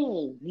energy.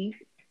 thing.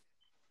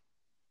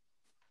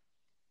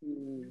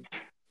 Mm,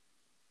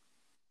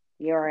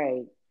 you're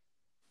right.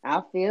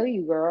 I feel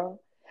you,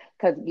 girl.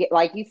 Because,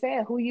 like you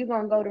said, who you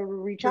gonna go to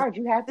recharge?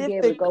 You have to be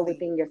able to go Specifically,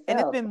 within and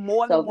it's yourself. been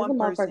more So than if it's a one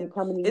motherfucker person.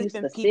 coming to It's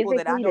you been people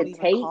that I specifically to don't even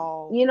take,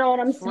 call you know what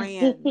I'm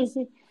friends.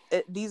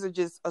 saying? These are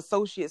just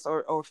associates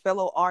or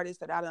fellow artists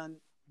that I done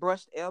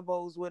brushed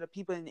elbows with, or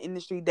people in the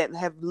industry that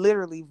have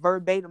literally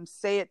verbatim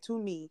said to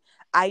me,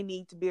 "I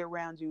need to be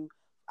around you.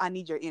 I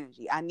need your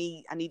energy. I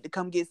need to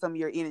come get some of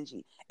your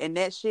energy." And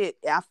that shit,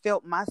 I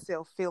felt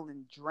myself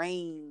feeling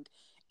drained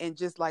and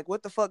just like,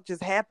 what the fuck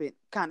just happened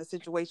kind of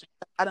situation.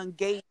 I done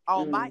gave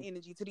all my Mm,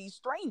 energy to these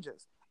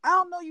strangers. I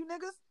don't know you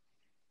niggas.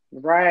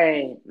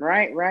 right,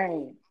 right,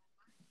 right,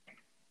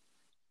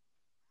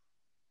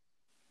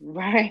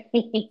 right,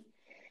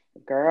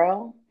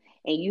 girl.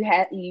 And you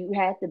had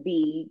to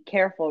be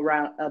careful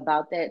around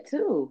about that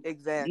too. You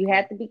Exactly.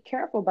 had to be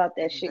careful about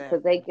that shit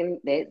because Exactly.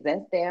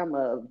 that's damn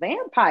a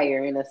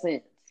vampire in a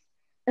sense.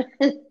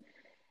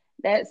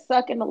 That's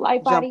sucking the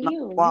life out of Jumping on you,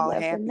 the and you wall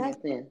left with happy.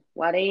 nothing.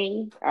 Why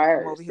they I'm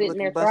are over here sitting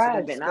looking there busted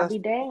and thriving? I'll be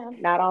disgusted.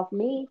 damned. Not off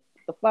me.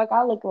 The fuck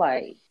I look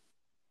like?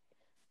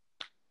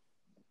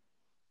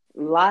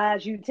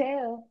 Lies you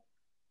tell.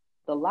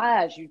 The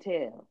lies you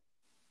tell.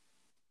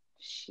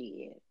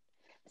 Shit.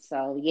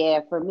 So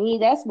yeah, for me,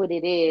 that's what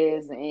it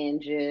is,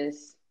 and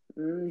just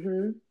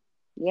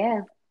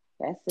yeah,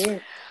 that's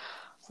it.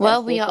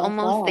 Well, That's we it. are That's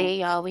almost there, all.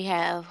 y'all. We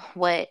have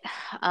what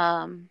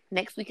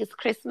next week is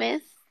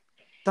Christmas,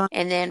 Dun-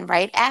 and then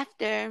right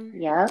after,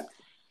 Yep.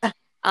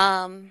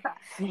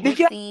 we'll Did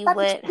you see have the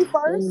what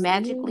 21st?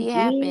 magically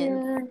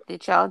happens. Yeah.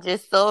 That y'all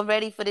just so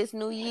ready for this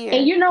new And year.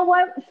 you know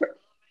what?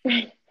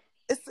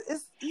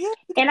 It's yeah,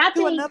 you And can I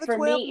do think another for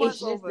 12 me, it's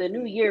months just over the new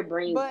again. year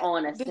brings But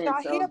on a did y'all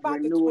sense hear of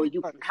about the renewal.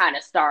 You can 21st? kind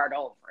of start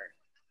over.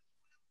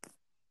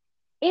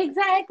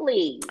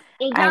 Exactly.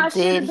 And I y'all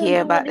should did have been hear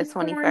doing about the this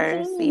 21st.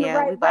 quarantine the Yeah,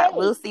 right way.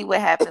 we'll see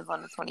what happens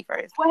on the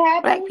 21st. What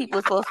Black happened people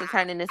are supposed to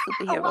turn into Why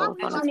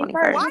superheroes on the on the why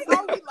 21st. 21st?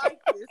 are we like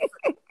this?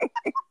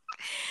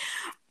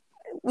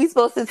 We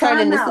supposed to turn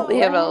Time into out. What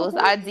No, superheroes. happened?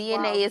 Our this is why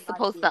DNA we is like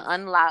supposed to this.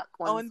 unlock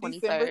on the On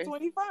December 21st.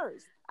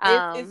 21st.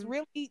 It's Um,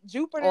 really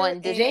Jupiter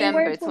on January December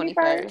and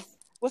 21st? 21st.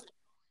 what's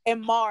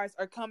and Mars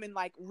are coming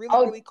like really,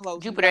 Oh, really close.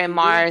 And it's Jupiter gonna and be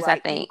really Mars, I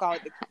bright. People think. call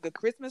it the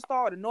Christmas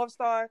star or the North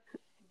Star.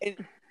 And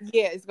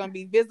yeah, it's gonna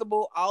be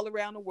visible all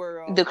around the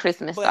world. The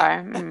Christmas But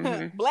star.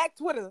 Hmm. Black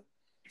Twitter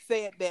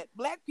said that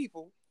black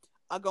people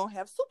are gonna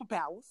have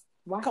superpowers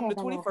why come the have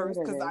I not heard 21st of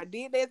because this? our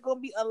DNA is gonna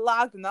be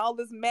unlocked and all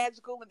this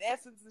magical and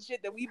essence and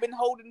shit that we've been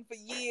holding for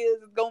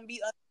years is gonna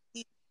be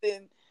unleashed.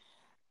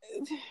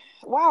 And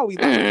why are we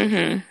like this?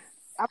 Hmm.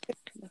 I've been,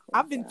 Oh,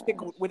 I've been gosh.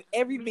 tickled with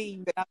every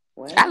meme that I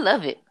Well,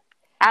 love it.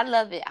 I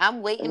love it.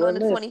 I'm waiting on well, the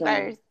listen.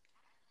 21st.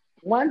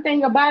 One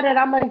thing about it,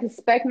 I'm gonna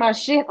expect my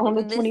shit on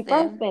the 21st.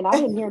 Listen. Then I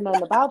didn't hear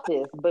nothing about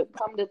this, but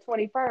come the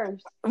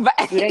 21st,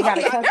 do they I'm got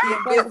a Right. trying to be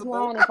customer service invisible.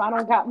 line if I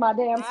don't got my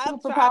damn I'm trying to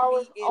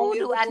superpowers be on Who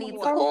the do I invisible need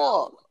for to an 21st?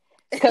 call? hour.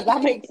 Because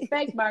I'm gonna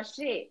expect my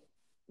shit.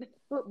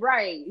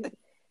 Right.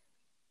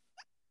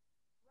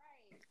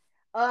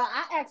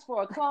 I asked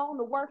for a clone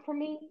to work for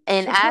me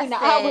And I between the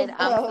hours said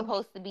I'm of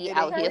supposed to be It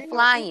out ain't here real.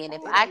 flying.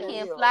 If It I ain't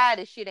can't real. fly,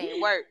 this shit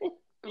ain't work.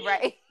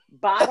 Right.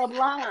 bottom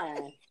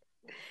line.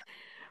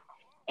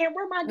 And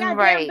where my goddamn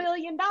Right. $1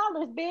 billion,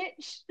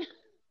 bitch?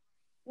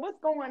 What's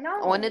going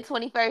On the on?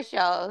 21st,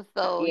 y'all.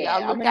 So Yeah,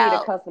 y'all I'm look gonna need a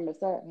out. customer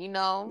service. You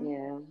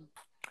know.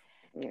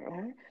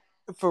 Yeah.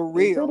 For Until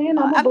real. then,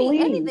 I'm I gonna mean,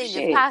 believe anything is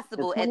shit. The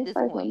possible at this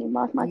 21st, let me point.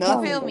 mark my You feel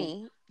Nothing. calendar.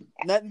 me?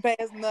 Nothing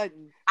past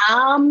nothing.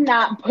 I'm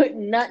not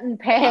putting nothing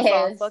I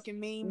saw a past fucking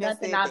meme that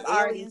nothing said I've the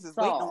already aliens is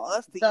waiting on saw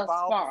us to thus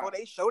evolve before far.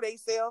 they show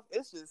themselves.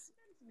 It's just,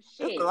 it's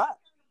a Shit. lot.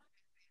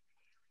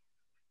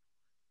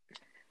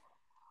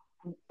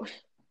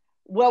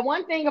 Well,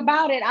 one thing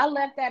about it, I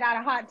left that out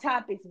of Hot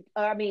Topics.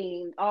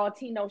 All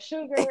tea, no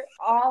sugar,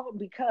 all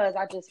because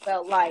I just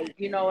felt like,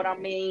 you know what I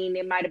mean?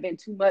 It might have been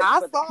too much I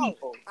for the saw it.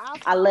 people. I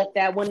I saw left it.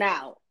 that one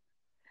out.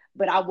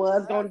 But I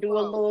was I going to do a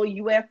saw it.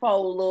 little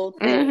UFO little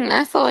thing.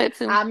 I saw it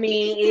too. I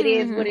mean, it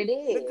is what Mhm. it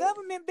The is.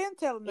 government been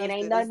telling It us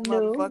ain't that it's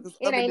nothing new. motherfuckers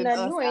It other ain't than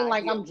nothing us new. Ain't out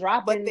like here. I'm But they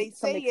dropping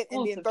some say it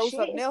and then exclusive throw shit.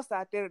 something else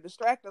out there to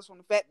distract us from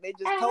the fact they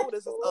just told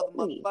us it's other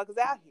Absolutely. motherfuckers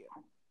out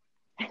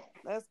here.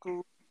 That's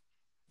cool.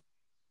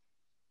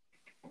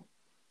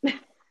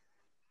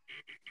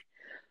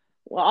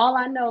 Well, all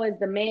I know is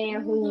the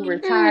man who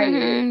retired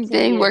 10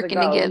 They years working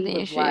ago, together he and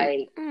was shit.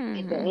 like,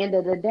 at the end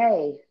of the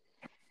day,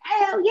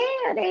 hell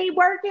yeah, they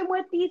working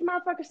with these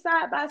motherfuckers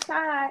side by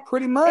side.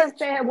 Pretty They much.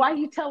 said, why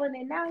you telling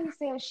it now? He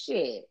said,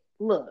 shit,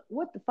 look,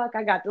 what the fuck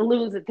I got to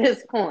lose at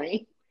this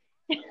point?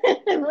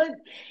 Look,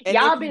 And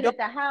y'all if you been don't, at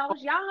the house,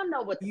 y'all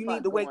know what the you need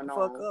fuck to wake going the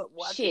fuck on. up.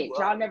 Watch Shit,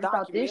 y'all a never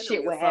thought this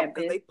shit documentary or would something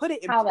because happen. they put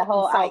it in How the plain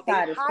whole sight. They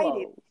outside is hide it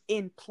closed.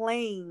 in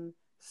plain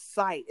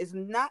sight. It's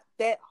not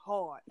that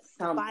hard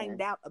to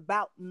find out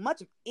about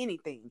much of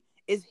anything.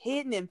 It's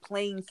hidden in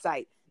plain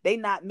sight. They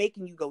not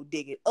making you go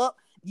dig it up.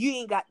 You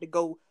ain't got to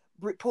go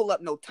pull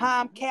up no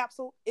time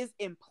capsule. It's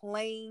in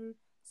plain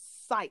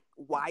sight.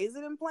 Why is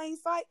it in plain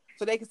sight?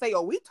 So they can say,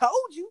 "Oh, we told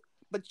you,"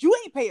 but you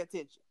ain't pay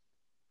attention.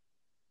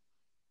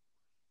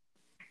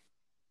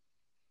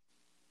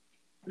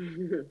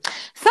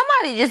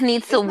 Somebody just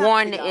needs to It's not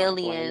warn the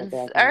theological. aliens.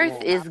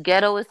 Earth is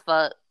ghetto as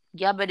fuck.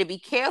 Y'all better be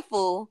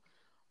careful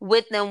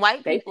with them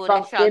white They people that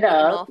fucked y'all it getting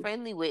up. all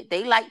friendly with.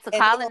 They like to And they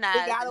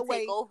colonize got a and take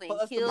way over for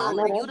and us to kill I and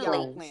know migrate to that's the other mutilate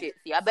right. and planet. shit.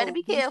 So y'all better So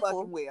be be fucking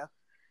careful. well.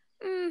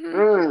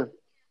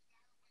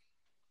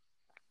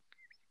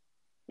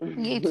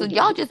 Yeah, so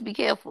y'all just be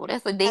careful.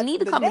 That's what they need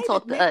to The come and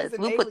talk to niggas us.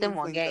 and We'll put them aliens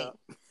on linked game.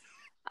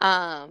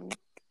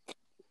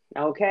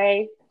 up.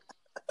 Okay.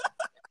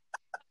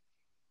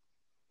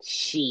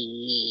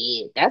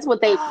 Shit. That's what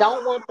they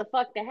don't want the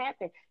fuck to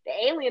happen. The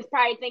aliens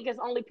probably think it's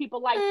only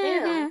people like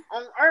them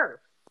on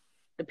Earth.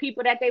 The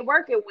people that they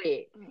working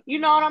with. You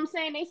know what I'm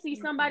saying? They see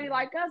somebody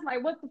like us,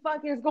 like, what the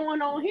fuck is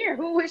going on here?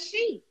 Who is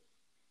she?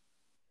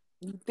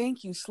 You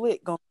think you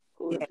slick?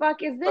 Who the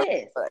fuck is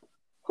this?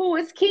 Who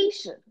is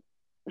Keisha?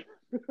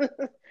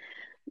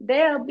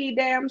 They'll be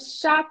damn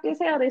shocked as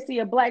hell. They see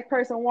a black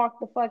person walk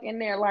the fuck in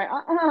there like,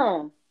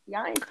 y'all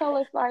ain't tell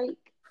us like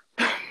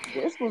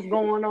this was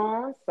going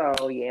on.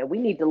 So yeah, we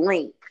need to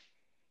link.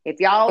 If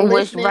y'all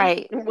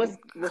listening, what's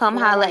Come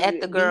going holler on?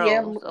 at the DM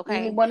girls, okay?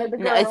 any one of the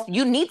No, girls.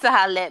 you need to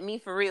holler at me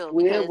for real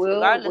because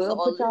regardless of We'll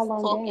all put this y'all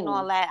on talking, game.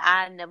 all that,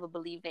 I never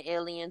believed in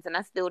aliens, and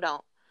I still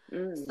don't.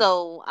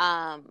 So,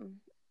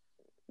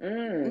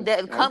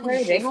 that come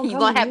okay, you're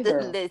gonna have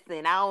to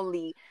listen. I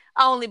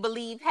only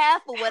believe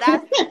half of what I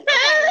see.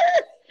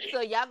 Okay,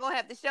 so y'all gonna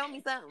have to show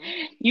me something.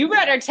 You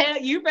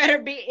better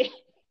be.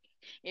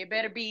 It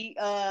better be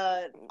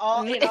all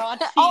tea, absolutely.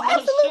 No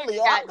sugar.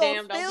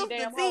 Goddamn, don't be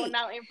damn holding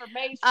out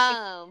information.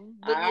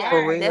 But yeah,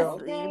 For real.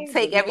 Okay.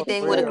 take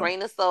everything with a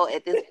grain of salt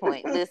at this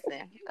point.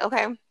 Listen,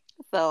 okay.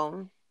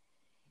 So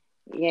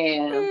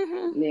yeah,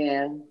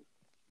 yeah.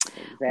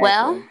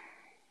 Exactly.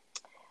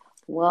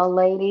 Well,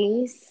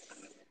 ladies,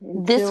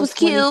 this was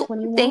cute.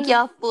 Thank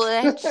y'all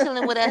for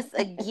chilling with us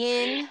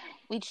again.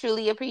 We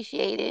truly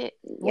appreciate it.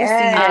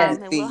 Yes.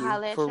 And we'll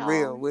holler at for y'all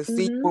real. We'll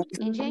see you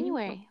in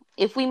January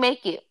if we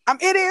make it.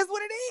 It is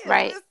what it is.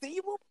 Right. We'll see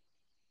you.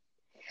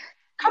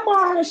 Come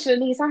on,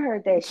 Shanice. I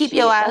heard that. Keep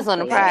your eyes on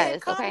the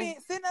prize. Comment,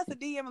 send us a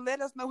DM and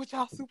let us know what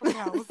y'all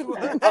superpowers were.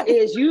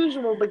 As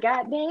usual, but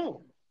goddamn.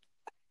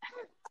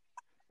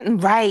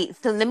 Right.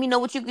 So let me know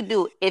what you could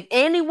do. If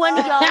any one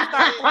of y'all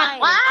start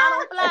flying and I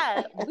don't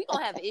fly, we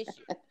gonna have an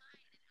issue.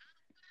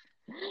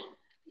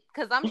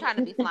 Cause I'm trying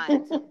to be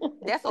flying too.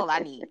 That's all I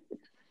need.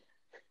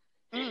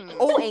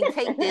 And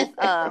take this.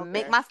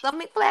 Make my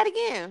stomach flat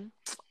again.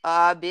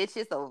 Bitch,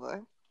 it's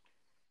over.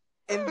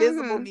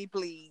 Invisible me,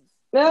 please.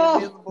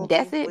 Invisible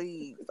That's me, it.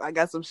 Please. I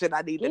got some shit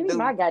I need Give to me do.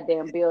 my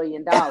goddamn $1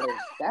 billion.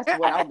 That's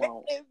what I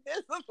want.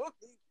 Invisible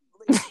me,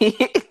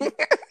 please.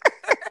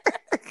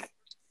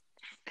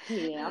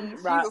 Yeah, I'm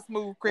She's a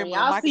smooth criminal. When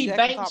y'all Michael see Jackson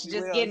banks taught me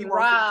just well. getting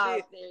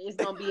robbed, it's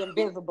gonna be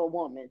Invisible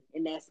Woman,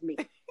 and that's me.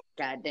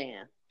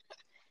 Goddamn.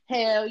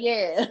 Hell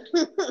yeah.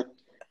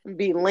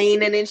 Be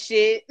leaning and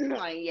shit.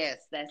 Like, yes,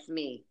 that's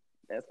me.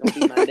 That's gonna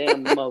be my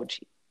damn emoji.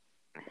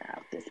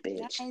 Out this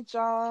bitch. Ain't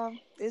y'all?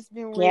 It's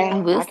been real. Yeah,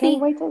 We'll I can't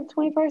wait till the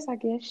 21st, I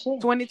guess. Shit.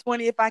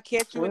 2020, if I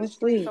catch you in the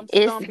streets, I'm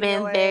It's stomping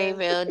been your very ass.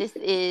 real. This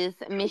is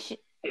Mission.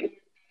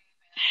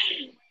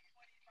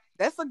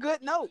 That's a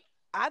good note.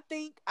 I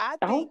think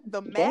Oh,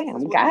 the masses damn.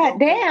 would be God okay with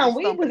me damn.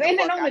 We stumping was the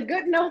ending fuck on out a of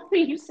good you. note.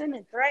 You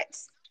sending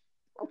threats.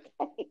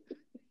 Okay.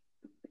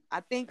 I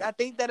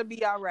think that'll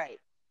be all right.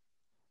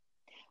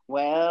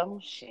 Well,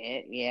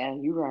 shit. Yeah,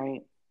 you're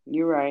right.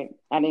 You're right.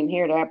 I didn't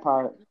hear that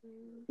part.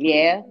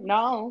 Yeah,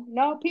 no,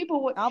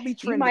 people would. I'll be You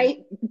trending.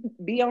 might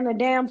be on the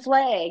damn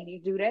flag. You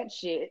do that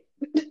shit.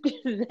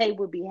 They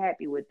would be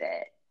happy with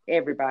that.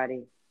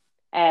 Everybody,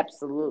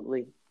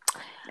 absolutely,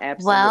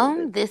 Well,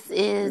 absolutely. this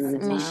is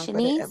Miss Hmm. Time for the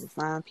Shanice, ever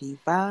fine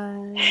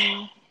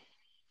P5.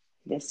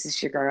 This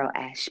is your girl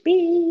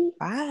Ashby.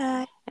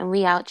 Bye. and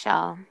we out,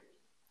 y'all.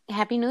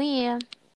 Happy New Year.